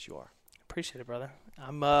everything that you are. Appreciate it, brother.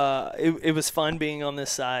 It was fun being on this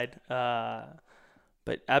side,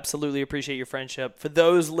 but absolutely appreciate your friendship. For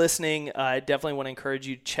those listening, I definitely want to encourage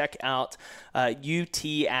you to check out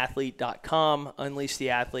utathlete.com, Unleash the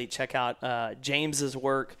Athlete. Check out James's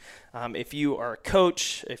work. If you are a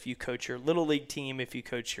coach, if you coach your little league team, if you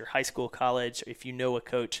coach your high school, college, if you know a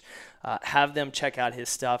coach, have them check out his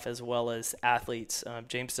stuff as well as athletes.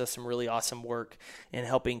 James does some really awesome work in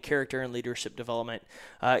helping character and leadership development.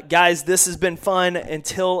 Guys, this has been fun.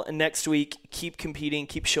 Until next week, keep competing,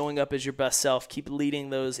 keep showing up as your best self, keep leading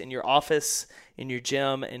those in your office, in your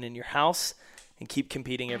gym, and in your house, and keep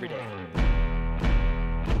competing every day.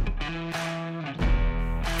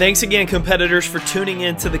 Thanks again, competitors, for tuning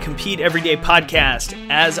in to the Compete Everyday podcast.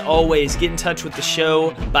 As always, get in touch with the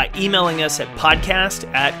show by emailing us at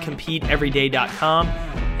podcast@competeeveryday.com.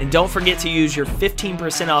 And don't forget to use your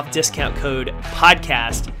 15% off discount code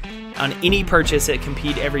podcast on any purchase at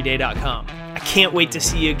competeeveryday.com. I can't wait to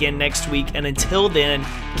see you again next week. And until then,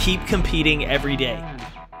 keep competing every day.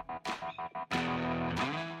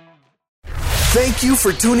 Thank you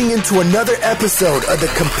for tuning into another episode of the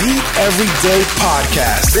Compete Everyday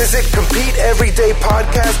Podcast. Visit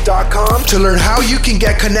CompeteEverydayPodcast.com to learn how you can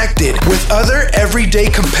get connected with other everyday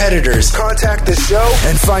competitors, contact the show,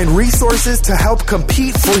 and find resources to help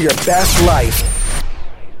compete for your best life.